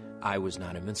realized I was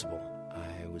not invincible.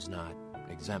 I was not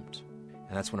exempt.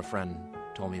 And that's when a friend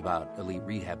told me about Elite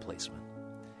Rehab Placement.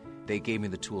 They gave me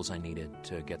the tools I needed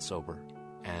to get sober,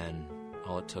 and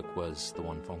all it took was the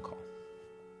one phone call.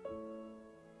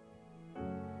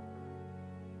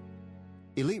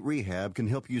 Elite Rehab can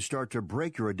help you start to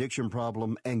break your addiction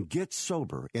problem and get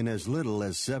sober in as little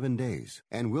as 7 days.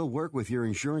 And we'll work with your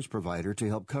insurance provider to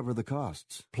help cover the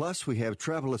costs. Plus, we have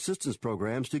travel assistance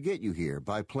programs to get you here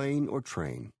by plane or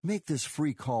train. Make this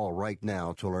free call right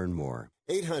now to learn more.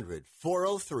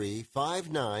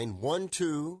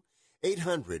 800-403-5912.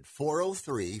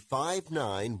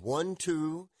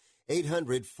 800-403-5912.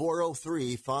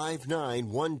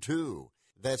 800-403-5912.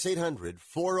 That's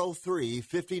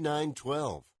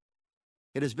 800-403-5912.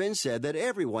 It has been said that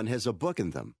everyone has a book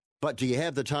in them. But do you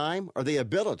have the time or the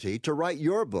ability to write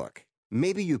your book?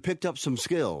 Maybe you picked up some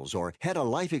skills or had a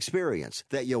life experience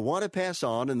that you want to pass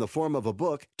on in the form of a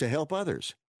book to help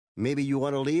others. Maybe you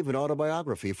want to leave an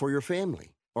autobiography for your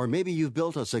family. Or maybe you've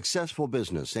built a successful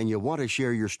business and you want to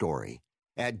share your story.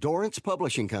 At Dorrance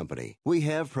Publishing Company, we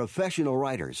have professional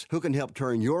writers who can help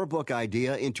turn your book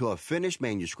idea into a finished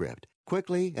manuscript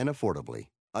quickly and affordably.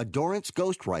 A Dorrance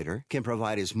ghostwriter can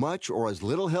provide as much or as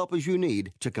little help as you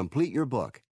need to complete your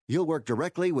book. You'll work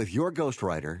directly with your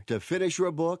ghostwriter to finish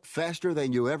your book faster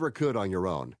than you ever could on your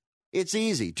own. It's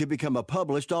easy to become a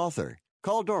published author.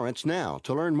 Call Dorrance now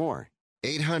to learn more.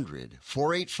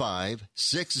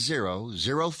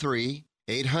 800-485-6003.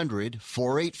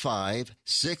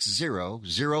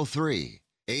 800-485-6003.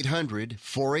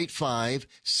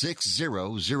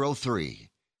 800-485-6003.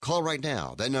 Call right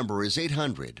now. That number is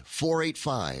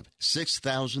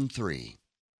 800-485-6003.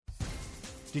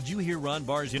 Did you hear Ron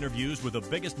Barr's interviews with the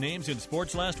biggest names in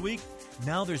sports last week?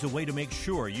 Now there's a way to make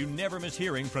sure you never miss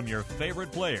hearing from your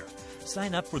favorite player.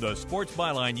 Sign up for the Sports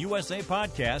Byline USA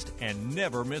podcast and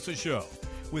never miss a show.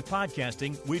 With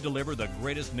podcasting, we deliver the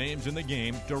greatest names in the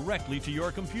game directly to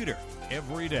your computer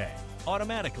every day,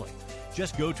 automatically.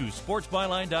 Just go to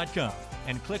sportsbyline.com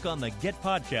and click on the Get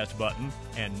Podcast button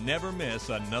and never miss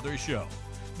another show.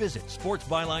 Visit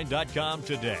sportsbyline.com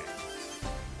today.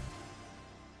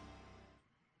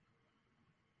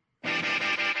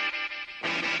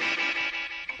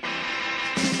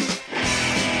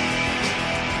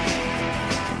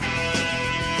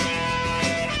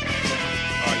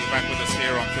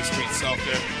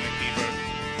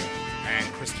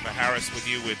 With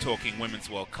you, we're talking Women's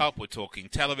World Cup, we're talking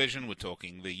television, we're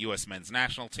talking the U.S. men's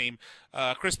national team.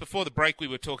 Chris, before the break, we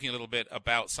were talking a little bit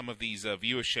about some of these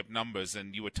viewership numbers,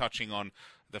 and you were touching on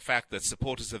the fact that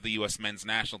supporters of the U.S. men's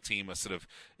national team are sort of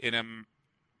in a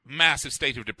massive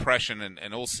state of depression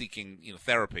and all seeking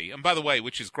therapy. And by the way,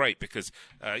 which is great, because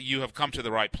you have come to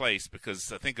the right place,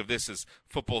 because I think of this as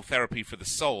football therapy for the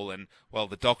soul, and, well,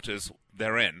 the doctors,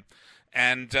 they're in.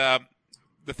 And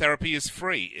the therapy is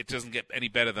free. It doesn't get any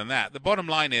better than that. The bottom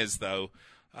line is, though,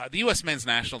 the U.S. men's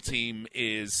national team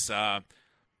was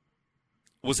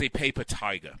a paper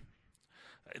tiger.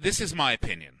 This is my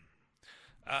opinion.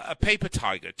 A paper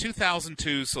tiger.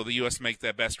 2002 saw the U.S. make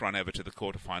their best run ever to the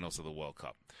quarterfinals of the World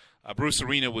Cup. Bruce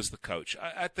Arena was the coach.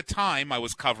 At the time, I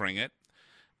was covering it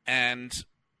and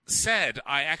said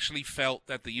I actually felt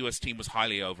that the U.S. team was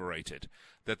highly overrated.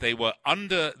 That they were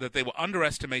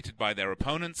underestimated by their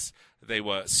opponents. They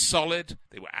were solid.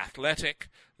 They were athletic.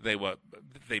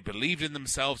 They believed in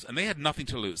themselves, and they had nothing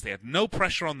to lose. They had no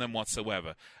pressure on them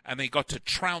whatsoever, and they got to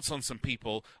trounce on some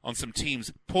people, on some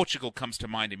teams. Portugal comes to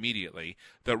mind immediately,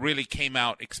 that really came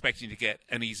out expecting to get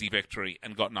an easy victory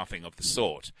and got nothing of the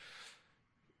sort.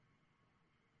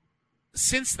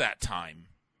 Since that time,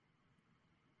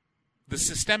 the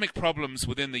systemic problems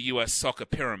within the U.S. soccer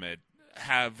pyramid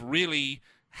have really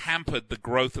hampered the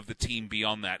growth of the team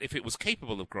beyond that, if it was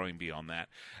capable of growing beyond that.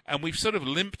 And we've sort of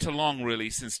limped along, really,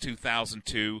 since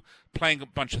 2002, playing a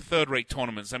bunch of third-rate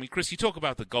tournaments. I mean, Chris, you talk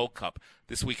about the Gold Cup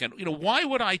this weekend. Why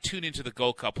would I tune into the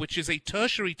Gold Cup, which is a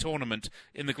tertiary tournament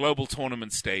in the global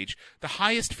tournament stage? The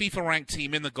highest FIFA-ranked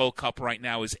team in the Gold Cup right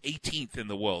now is 18th in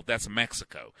the world. That's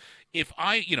Mexico.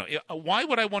 Why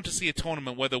would I want to see a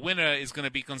tournament where the winner is going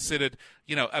to be considered,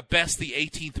 at best the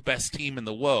 18th best team in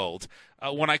the world,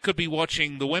 when I could be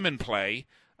watching the women play,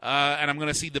 and I'm going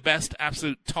to see the best,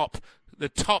 the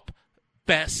top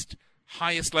best,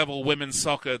 highest level women's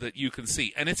soccer that you can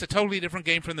see. And it's a totally different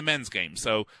game from the men's game.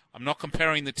 So I'm not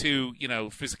comparing the two,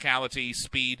 physicality,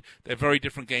 speed. They're very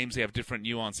different games. They have different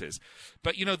nuances.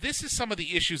 But, this is some of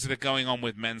the issues that are going on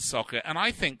with men's soccer. And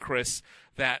I think, Chris,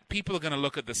 that people are going to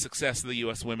look at the success of the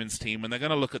U.S. women's team, and they're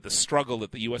going to look at the struggle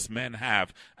that the U.S. men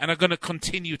have, and are going to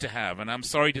continue to have. And I'm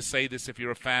sorry to say this if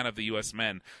you're a fan of the U.S.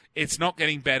 men. It's not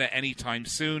getting better anytime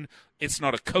soon. It's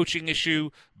not a coaching issue.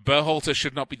 Berhalter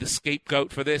should not be the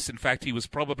scapegoat for this. In fact, he was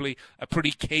probably a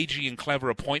pretty cagey and clever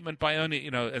appointment by Ernie,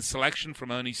 a selection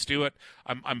from Ernie Stewart.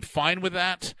 I'm fine with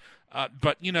that.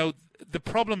 But, the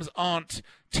problems aren't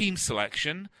team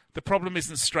selection. The problem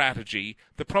isn't strategy.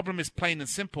 The problem is plain and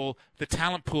simple. The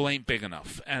talent pool ain't big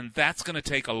enough. And that's going to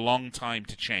take a long time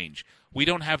to change. We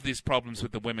don't have these problems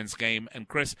with the women's game. And,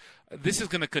 Chris, this is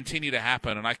going to continue to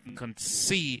happen. And I can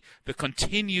see the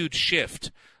continued shift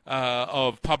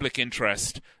of public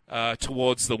interest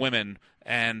towards the women.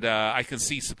 And I can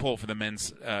see support for the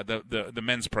men's the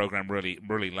men's program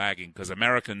really lagging, because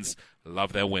Americans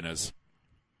love their winners.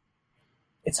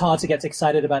 It's hard to get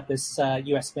excited about this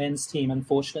U.S. men's team,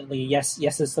 unfortunately. Yes,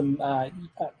 there's some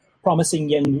promising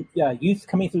young youth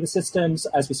coming through the systems,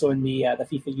 as we saw in the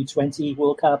FIFA U20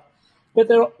 World Cup. But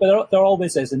there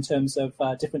always is, in terms of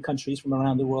different countries from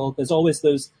around the world. There's always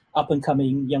those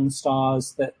up-and-coming young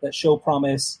stars that show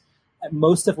promise,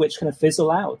 most of which kind of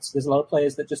fizzle out. There's a lot of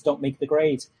players that just don't make the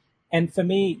grade. And for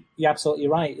me, you're absolutely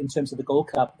right in terms of the Gold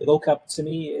Cup. The Gold Cup, to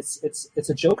me, it's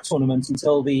a joke tournament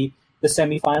until the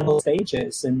semi-final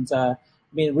stages. And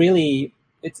really,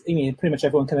 pretty much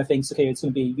everyone kind of thinks, okay, it's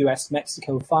going to be a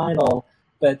US-Mexico final.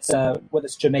 But whether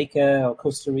it's Jamaica or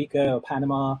Costa Rica or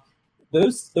Panama,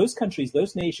 those countries,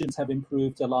 those nations have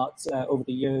improved a lot over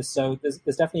the years. So there's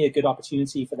definitely a good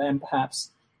opportunity for them, perhaps,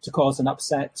 to cause an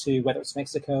upset to whether it's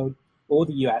Mexico or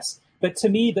the US. But to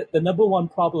me, the number one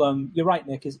problem, you're right,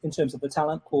 Nick, is in terms of the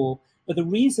talent pool. But the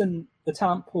reason the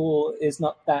talent pool is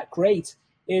not that great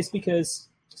is because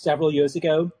several years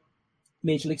ago,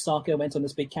 Major League Soccer went on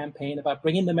this big campaign about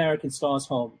bringing the American stars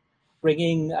home,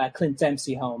 bringing Clint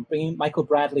Dempsey home, bringing Michael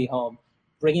Bradley home,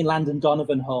 bringing Landon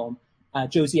Donovan home,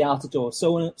 Josie Altidore,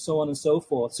 so on and so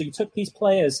forth. So you took these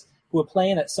players who were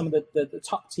playing at some of the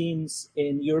top teams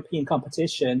in European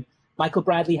competition, Michael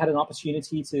Bradley had an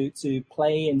opportunity to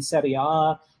play in Serie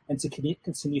A and to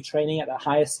continue training at the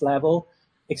highest level,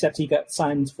 except he got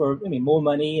signed for more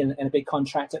money and a big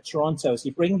contract at Toronto. So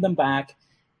you bring them back.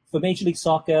 For Major League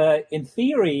Soccer, in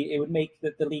theory, it would make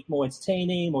the league more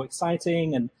entertaining, more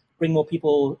exciting, and bring more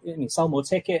people, sell more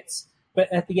tickets.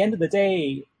 But at the end of the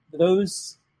day,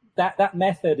 that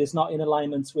method is not in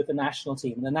alignment with the national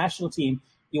team. In the national team,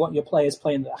 you want your players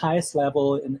playing at the highest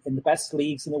level in the best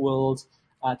leagues in the world,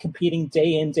 competing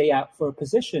day in, day out for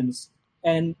positions.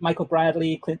 And Michael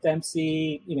Bradley, Clint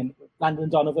Dempsey, Landon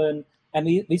Donovan, and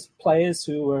these players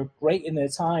who were great in their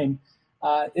time,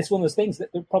 it's one of those things that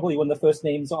they're probably one of the first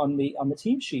names on the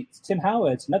team sheet. Tim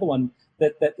Howard, another one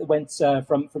that went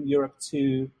from Europe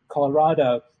to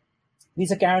Colorado.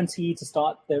 These are guaranteed to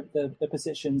start the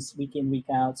positions week in, week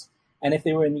out. And if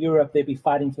they were in Europe, they'd be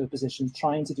fighting for the positions,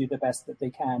 trying to do the best that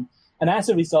they can. And as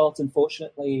a result,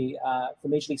 unfortunately, for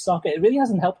Major League Soccer, it really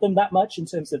hasn't helped them that much in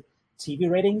terms of TV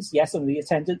ratings. Yes, on the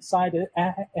attendance side, it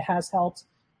has helped,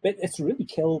 but it's really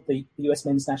killed the U.S.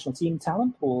 men's national team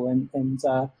talent pool. And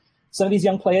some of these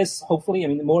young players, hopefully,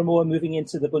 more and more are moving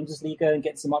into the Bundesliga and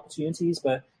getting some opportunities.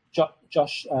 But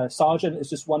Josh Sargent is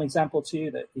just one example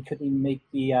too, that he couldn't even make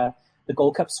the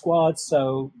Gold Cup squad.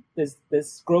 So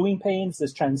there's growing pains,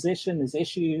 there's transition, there's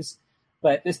issues.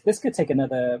 But this could take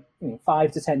another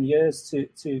 5 to 10 years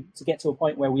to get to a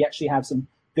point where we actually have some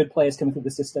good players coming through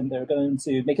the system that are going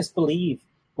to make us believe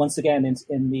once again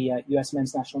in the U.S.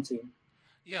 men's national team.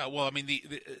 Yeah, well,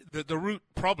 the root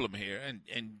problem here,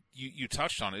 and you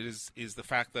touched on it, is the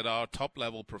fact that our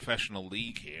top-level professional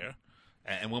league here,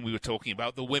 and when we were talking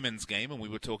about the women's game, and we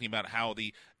were talking about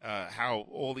how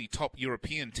all the top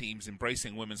European teams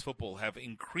embracing women's football have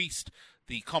increased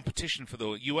the competition for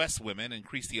the U.S. women,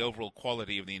 increased the overall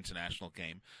quality of the international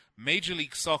game. Major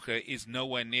League Soccer is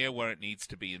nowhere near where it needs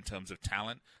to be in terms of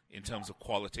talent, in terms of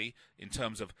quality, in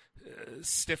terms of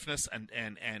stiffness and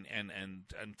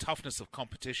toughness of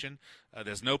competition.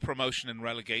 There's no promotion and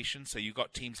relegation, so you've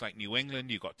got teams like New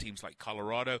England, you've got teams like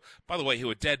Colorado, by the way, who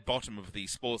are dead bottom of the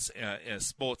sports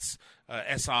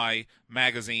SI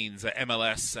magazine's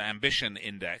MLS Ambition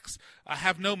Index,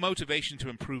 have no motivation to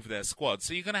improve their squad.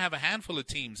 So you're going to have a handful of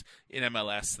teams in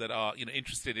MLS that are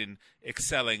interested in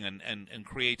excelling and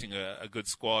creating a good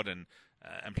squad and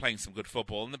playing some good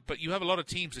football. But you have a lot of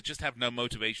teams that just have no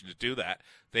motivation to do that.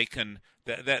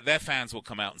 Their fans will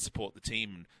come out and support the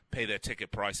team and pay their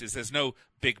ticket prices. There's no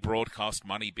big broadcast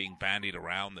money being bandied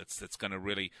around that's going to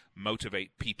really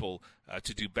motivate people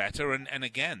to do better. And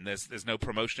again, there's no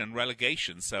promotion and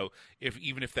relegation. So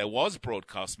even if there was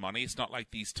broadcast money, it's not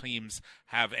like these teams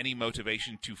have any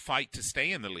motivation to fight to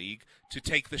stay in the league, to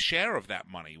take the share of that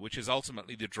money, which is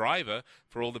ultimately the driver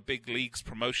for all the big leagues'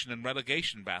 promotion and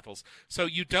relegation battles. So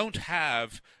you don't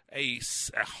have a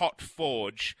hot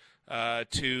forge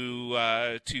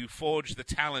to forge the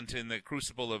talent in the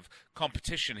crucible of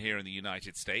competition here in the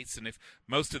United States. And if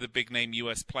most of the big-name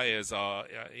U.S. players are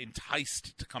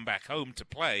enticed to come back home to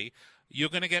play, you're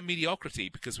going to get mediocrity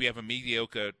because we have a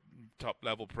mediocre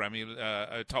top-level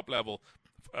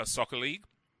soccer league.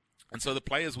 And so the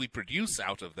players we produce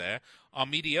out of there are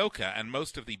mediocre, and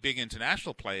most of the big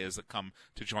international players that come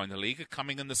to join the league are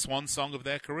coming in the swan song of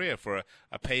their career for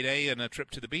a payday and a trip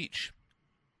to the beach.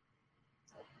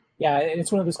 Yeah,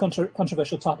 it's one of those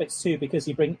controversial topics too, because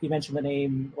you mentioned the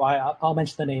name. Well, I'll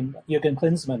mention the name Jurgen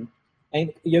Klinsmann.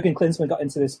 And Jurgen Klinsmann got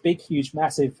into this big, huge,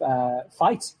 massive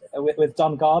fight with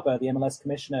Don Garber, the MLS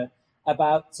commissioner,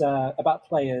 about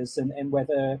players and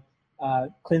whether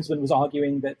Klinsmann was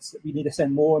arguing that we need to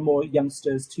send more and more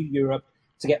youngsters to Europe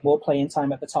to get more playing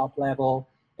time at the top level.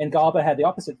 And Garber had the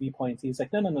opposite viewpoint. He was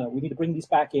like, no, we need to bring these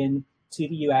back in to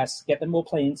the US, get them more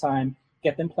playing time,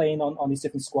 get them playing on these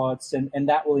different squads, and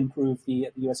that will improve the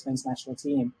U.S. men's national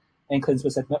team. And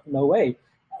Klinsmann said, no way.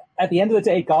 At the end of the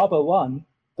day, Garber won,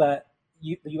 but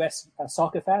the U.S.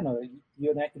 soccer fan, or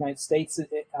United States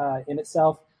in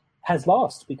itself, has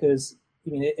lost because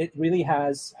it really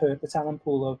has hurt the talent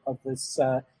pool of this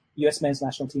U.S. men's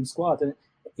national team squad. And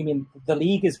the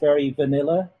league is very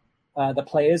vanilla. The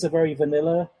players are very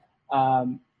vanilla.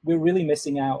 We're really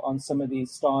missing out on some of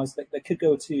these stars that could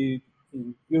go to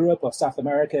Europe or South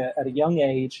America at a young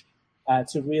age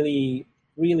to really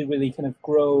kind of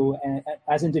grow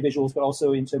as individuals, but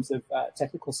also in terms of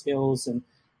technical skills and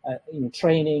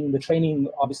training. The training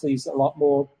obviously is a lot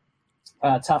more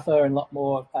tougher and a lot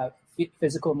more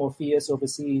physical, more fierce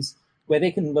overseas, where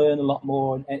they can learn a lot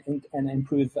more and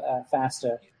improve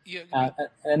faster.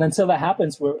 And until that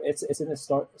happens, it's in a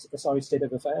sorry state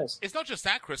of affairs. It's not just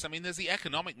that, Chris. I mean, there's the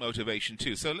economic motivation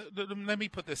too. So let me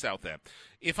put this out there: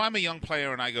 if I'm a young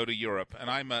player and I go to Europe and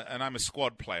I'm a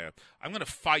squad player, I'm going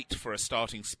to fight for a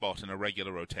starting spot in a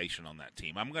regular rotation on that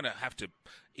team. I'm going to have to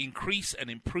increase and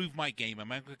improve my game. I'm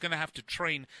going to have to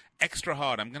train extra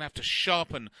hard. I'm going to have to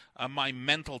sharpen my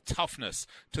mental toughness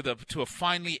to a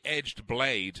finely edged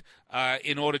blade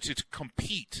in order to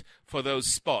compete for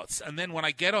those spots. And then when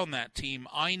I get on that team,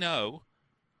 I know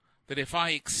that if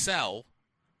I excel,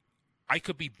 I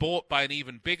could be bought by an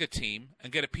even bigger team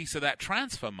and get a piece of that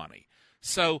transfer money.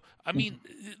 So, I mean,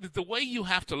 the way you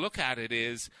have to look at it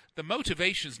is the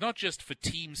motivation is not just for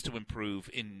teams to improve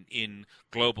in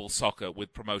global soccer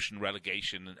with promotion,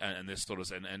 relegation, and this sort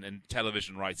of and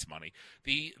television rights money.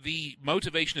 The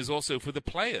motivation is also for the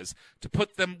players to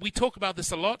put them. We talk about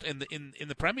this a lot in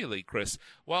the Premier League, Chris.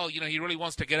 Well, you know, he really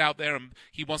wants to get out there and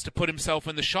he wants to put himself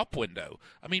in the shop window.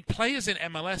 I mean, players in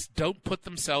MLS don't put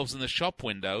themselves in the shop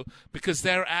window because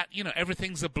they're at, you know,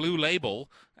 everything's a blue label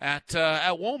at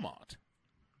Walmart.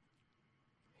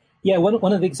 Yeah, one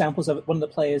of the examples of one of the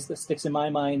players that sticks in my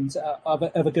mind of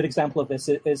a good example of this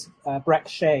is Brek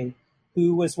Shea,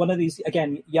 who was one of these,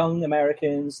 again, young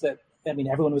Americans that, I mean,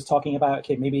 everyone was talking about,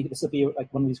 okay, maybe this will be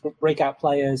like one of these breakout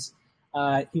players.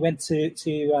 He went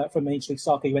from Major League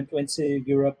Soccer, he went to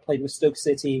Europe, played with Stoke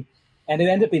City, and it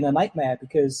ended up being a nightmare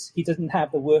because he didn't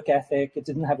have the work ethic, it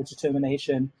didn't have the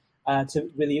determination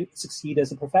to really succeed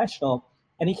as a professional.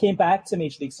 And he came back to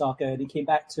Major League Soccer, and he came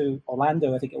back to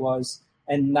Orlando, I think it was,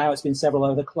 and now it's been several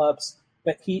other clubs.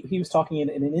 But he was talking in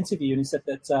an interview, and he said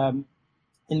that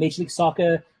in Major League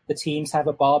Soccer, the teams have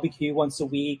a barbecue once a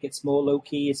week. It's more low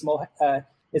key. It's more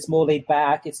laid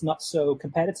back. It's not so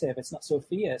competitive. It's not so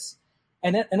fierce.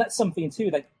 And that's something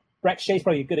too. Like Brek Shea is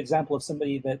probably a good example of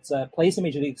somebody that plays in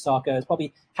Major League Soccer, is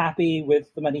probably happy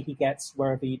with the money he gets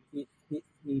wherever he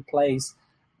plays.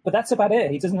 But that's about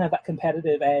it. He doesn't have that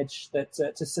competitive edge that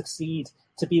to succeed,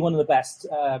 to be one of the best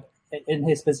in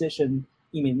his position.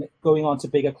 I mean, going on to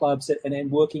bigger clubs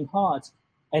and working hard,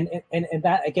 and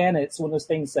that again, it's one of those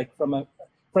things like from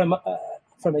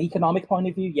an economic point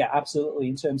of view, yeah, absolutely.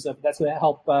 In terms of that's going to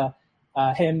help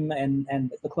him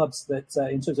and the clubs that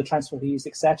in terms of transfer fees,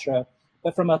 etc.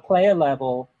 But from a player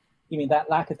level, I mean, that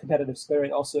lack of competitive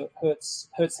spirit also hurts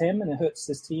him, and it hurts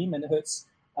his team, and it hurts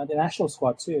the national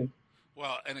squad too.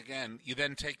 Well, and again, you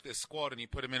then take this squad and you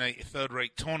put them in a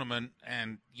third-rate tournament,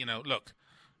 and you know, look,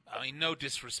 I mean, no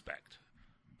disrespect.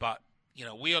 But, you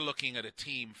know, we are looking at a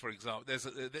team, for example,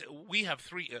 we have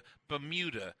three,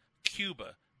 Bermuda,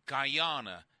 Cuba,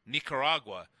 Guyana,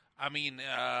 Nicaragua, I mean,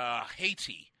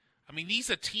 Haiti. I mean,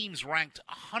 these are teams ranked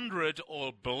 100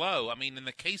 or below. I mean, in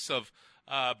the case of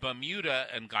Bermuda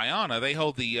and Guyana, they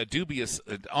hold the dubious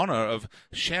honor of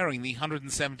sharing the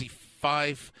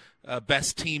 175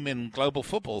 best team in global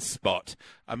football spot.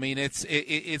 I mean,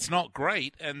 it's not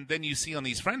great. And then you see on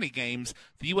these friendly games,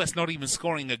 the U.S. not even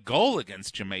scoring a goal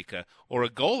against Jamaica or a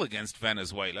goal against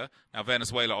Venezuela. Now,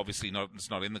 Venezuela obviously is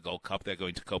not in the Gold Cup. They're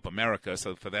going to Copa America,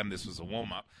 so for them this was a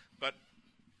warm-up. But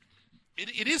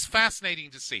it is fascinating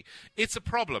to see. It's a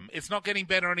problem. It's not getting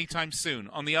better anytime soon.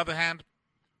 On the other hand,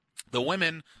 the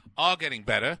women are getting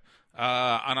better.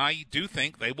 And I do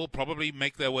think they will probably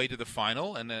make their way to the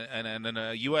final, and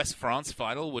a U.S.-France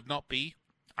final would not be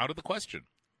out of the question.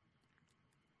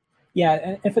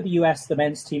 Yeah, and for the U.S., the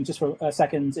men's team, just for a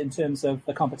second, in terms of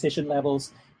the competition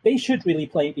levels, they should really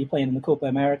be playing in the Copa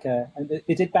America. And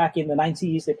they did back in the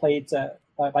 90s. They played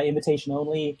by invitation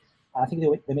only. I think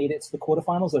they made it to the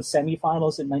quarterfinals or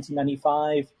semifinals in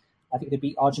 1995. I think they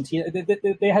beat Argentina.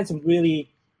 They had some really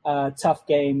tough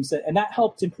games, and that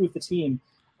helped improve the team.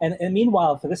 And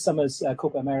meanwhile, for this summer's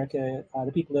Copa America,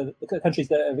 the countries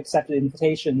that have accepted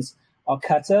invitations are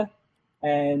Qatar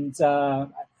and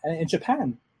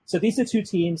Japan. So these are two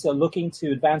teams that are looking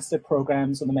to advance their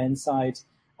programs on the men's side.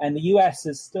 And the U.S.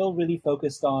 is still really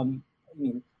focused on,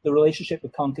 the relationship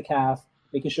with CONCACAF,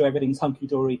 making sure everything's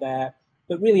hunky-dory there.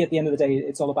 But really, at the end of the day,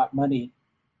 it's all about money.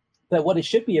 But what it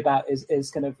should be about is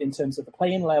kind of in terms of the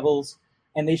playing levels,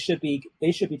 and they should be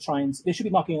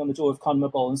knocking on the door of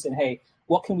CONMEBOL and saying, hey,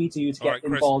 what can we do to get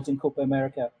involved in Copa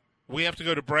America? We have to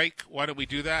go to break. Why don't we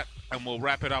do that? And we'll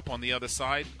wrap it up on the other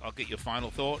side. I'll get your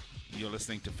final thought. You're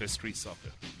listening to Fifth Street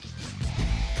Soccer.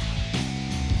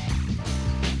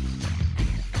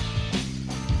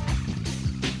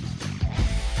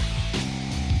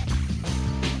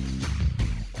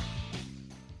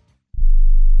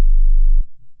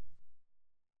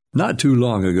 Not too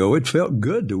long ago, it felt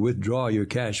good to withdraw your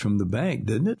cash from the bank,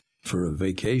 didn't it? For a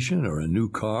vacation or a new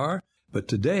car. But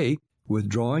today,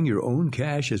 withdrawing your own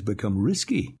cash has become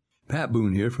risky. Pat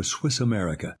Boone here for Swiss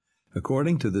America.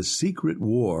 According to The Secret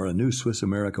War, a new Swiss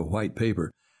America white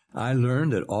paper, I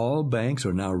learned that all banks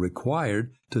are now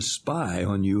required to spy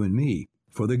on you and me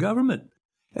for the government,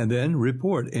 and then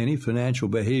report any financial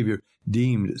behavior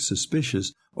deemed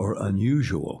suspicious or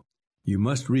unusual. You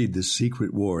must read The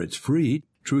Secret War. It's free.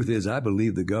 Truth is, I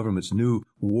believe the government's new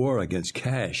war against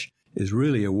cash is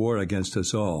really a war against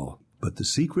us all. But The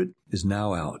Secret is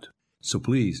now out. So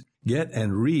please, get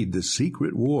and read The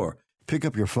Secret War. Pick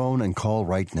up your phone and call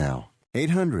right now.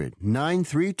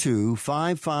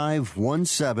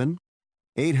 800-932-5517.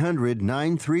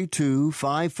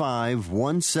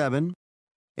 800-932-5517.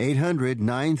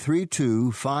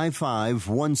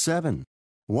 800-932-5517.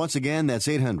 Once again, that's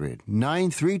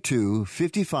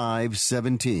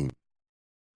 800-932-5517.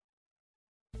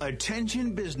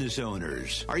 Attention business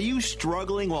owners. Are you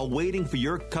struggling while waiting for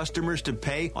your customers to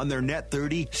pay on their net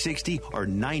 30, 60, or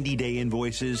 90-day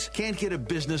invoices? Can't get a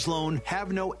business loan?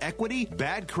 Have no equity?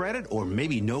 Bad credit? Or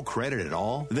maybe no credit at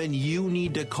all? Then you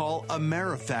need to call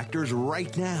AmeriFactors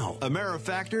right now.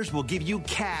 AmeriFactors will give you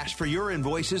cash for your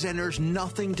invoices and there's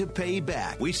nothing to pay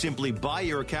back. We simply buy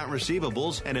your account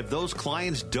receivables, and if those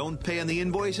clients don't pay on the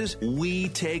invoices, we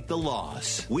take the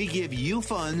loss. We give you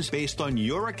funds based on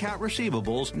your account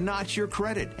receivables, not your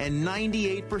credit. And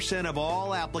 98% of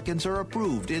all applicants are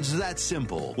approved. It's that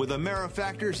simple. With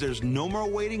AmeriFactors, there's no more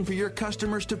waiting for your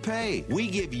customers to pay. We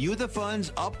give you the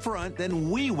funds up front, then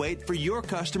we wait for your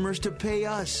customers to pay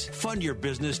us. Fund your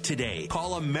business today.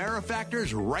 Call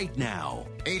AmeriFactors right now.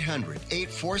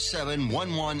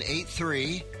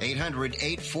 800-847-1183.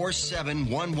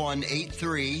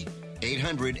 800-847-1183.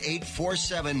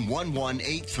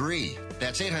 800-847-1183.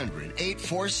 That's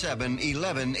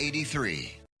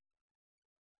 800-847-1183.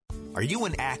 Are you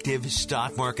an active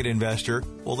stock market investor?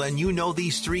 Well, then you know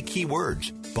these three key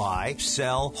words: buy,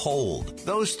 sell, hold.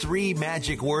 Those three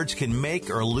magic words can make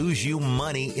or lose you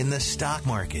money in the stock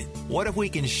market. What if we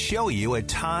can show you a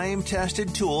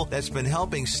time-tested tool that's been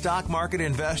helping stock market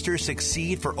investors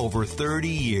succeed for over 30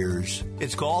 years?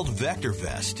 It's called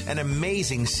VectorVest, an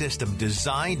amazing system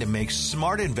designed to make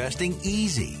smart investing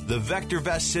easy. The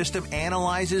VectorVest system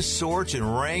analyzes, sorts,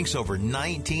 and ranks over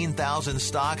 19,000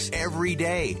 stocks every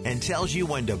day and tells you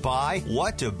when to buy,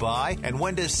 what to buy, and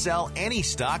when to sell any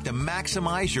stock to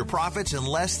maximize your profits in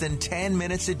less than 10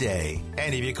 minutes a day.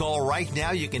 And if you call right now,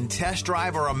 you can test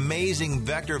drive our amazing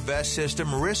VectorVest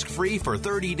system risk-free for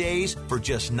 30 days for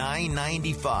just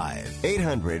 $9.95.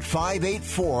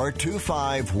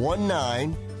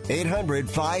 800-584-2519.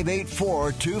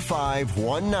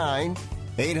 800-584-2519.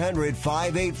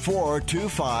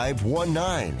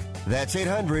 800-584-2519. That's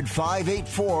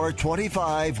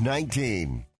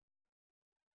 800-584-2519.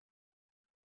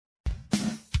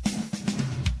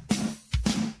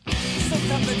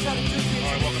 All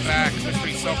right, welcome back to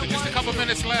Street Soccer. Just a couple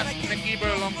minutes left. Nick Geber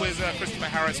along with Christopher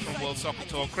Harris from World Soccer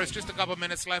Talk. Chris, just a couple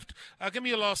minutes left. Give me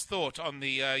your last thought on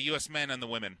the U.S. men and the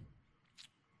women.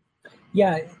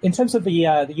 Yeah, in terms of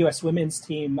the U.S. women's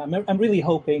team, I'm really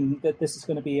hoping that this is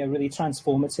going to be a really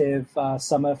transformative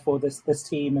summer for this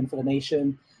team and for the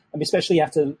nation. I mean, especially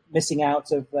after missing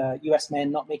out of U.S.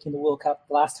 men not making the World Cup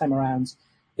the last time around.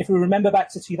 If we remember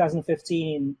back to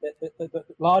 2015, the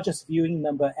largest viewing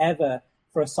number ever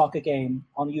for a soccer game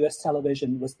on U.S.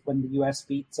 television was when the U.S.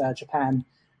 beat Japan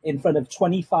in front of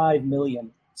 25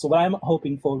 million. So what I'm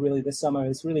hoping for really this summer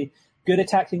is really good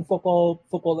attacking football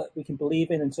that we can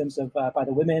believe in terms of by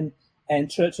the women, and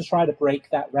to try to break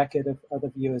that record of other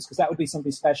viewers, because that would be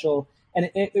something special. And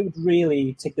it would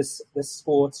really take this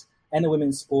sport and the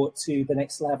women's sport to the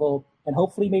next level, and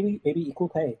hopefully maybe equal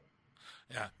pay.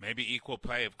 Yeah, maybe equal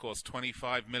pay, of course,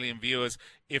 25 million viewers.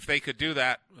 If they could do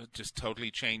that, it would just totally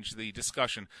change the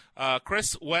discussion.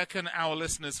 Chris, where can our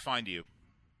listeners find you?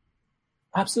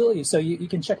 Absolutely. So you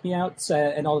can check me out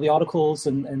in all the articles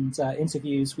and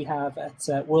interviews we have at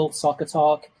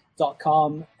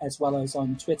worldsoccertalk.com, as well as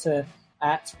on Twitter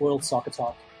at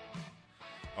worldsoccertalk.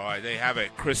 All right, there you have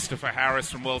it. Christopher Harris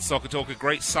from World Soccer Talk, a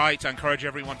great site. I encourage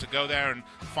everyone to go there and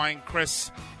find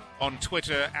Chris on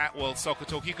Twitter at World Soccer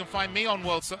Talk. You can find me on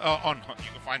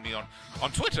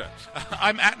Twitter.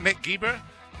 I'm at Nick Geber.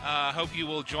 Hope you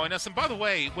will join us. And by the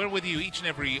way, we're with you each and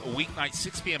every weeknight,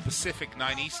 6 p.m. Pacific,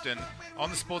 9 Eastern, on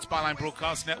the Sports Byline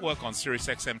Broadcast Network, on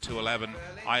SiriusXM 211,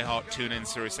 iHeart, TuneIn,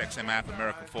 SiriusXM app,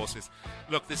 American Forces.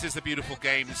 Look, this is the beautiful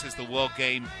game. This is the world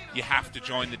game. You have to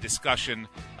join the discussion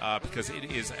because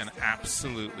it is an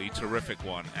absolutely terrific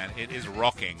one, and it is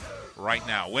rocking right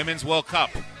now. Women's World Cup.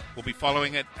 We'll be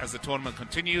following it as the tournament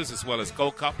continues, as well as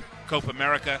Gold Cup, Copa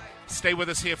America. Stay with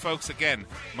us here, folks. Again,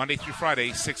 Monday through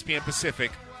Friday, 6 p.m.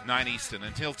 Pacific, 9 Eastern.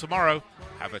 Until tomorrow,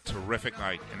 have a terrific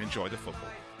night and enjoy the football.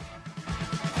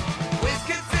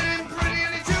 Get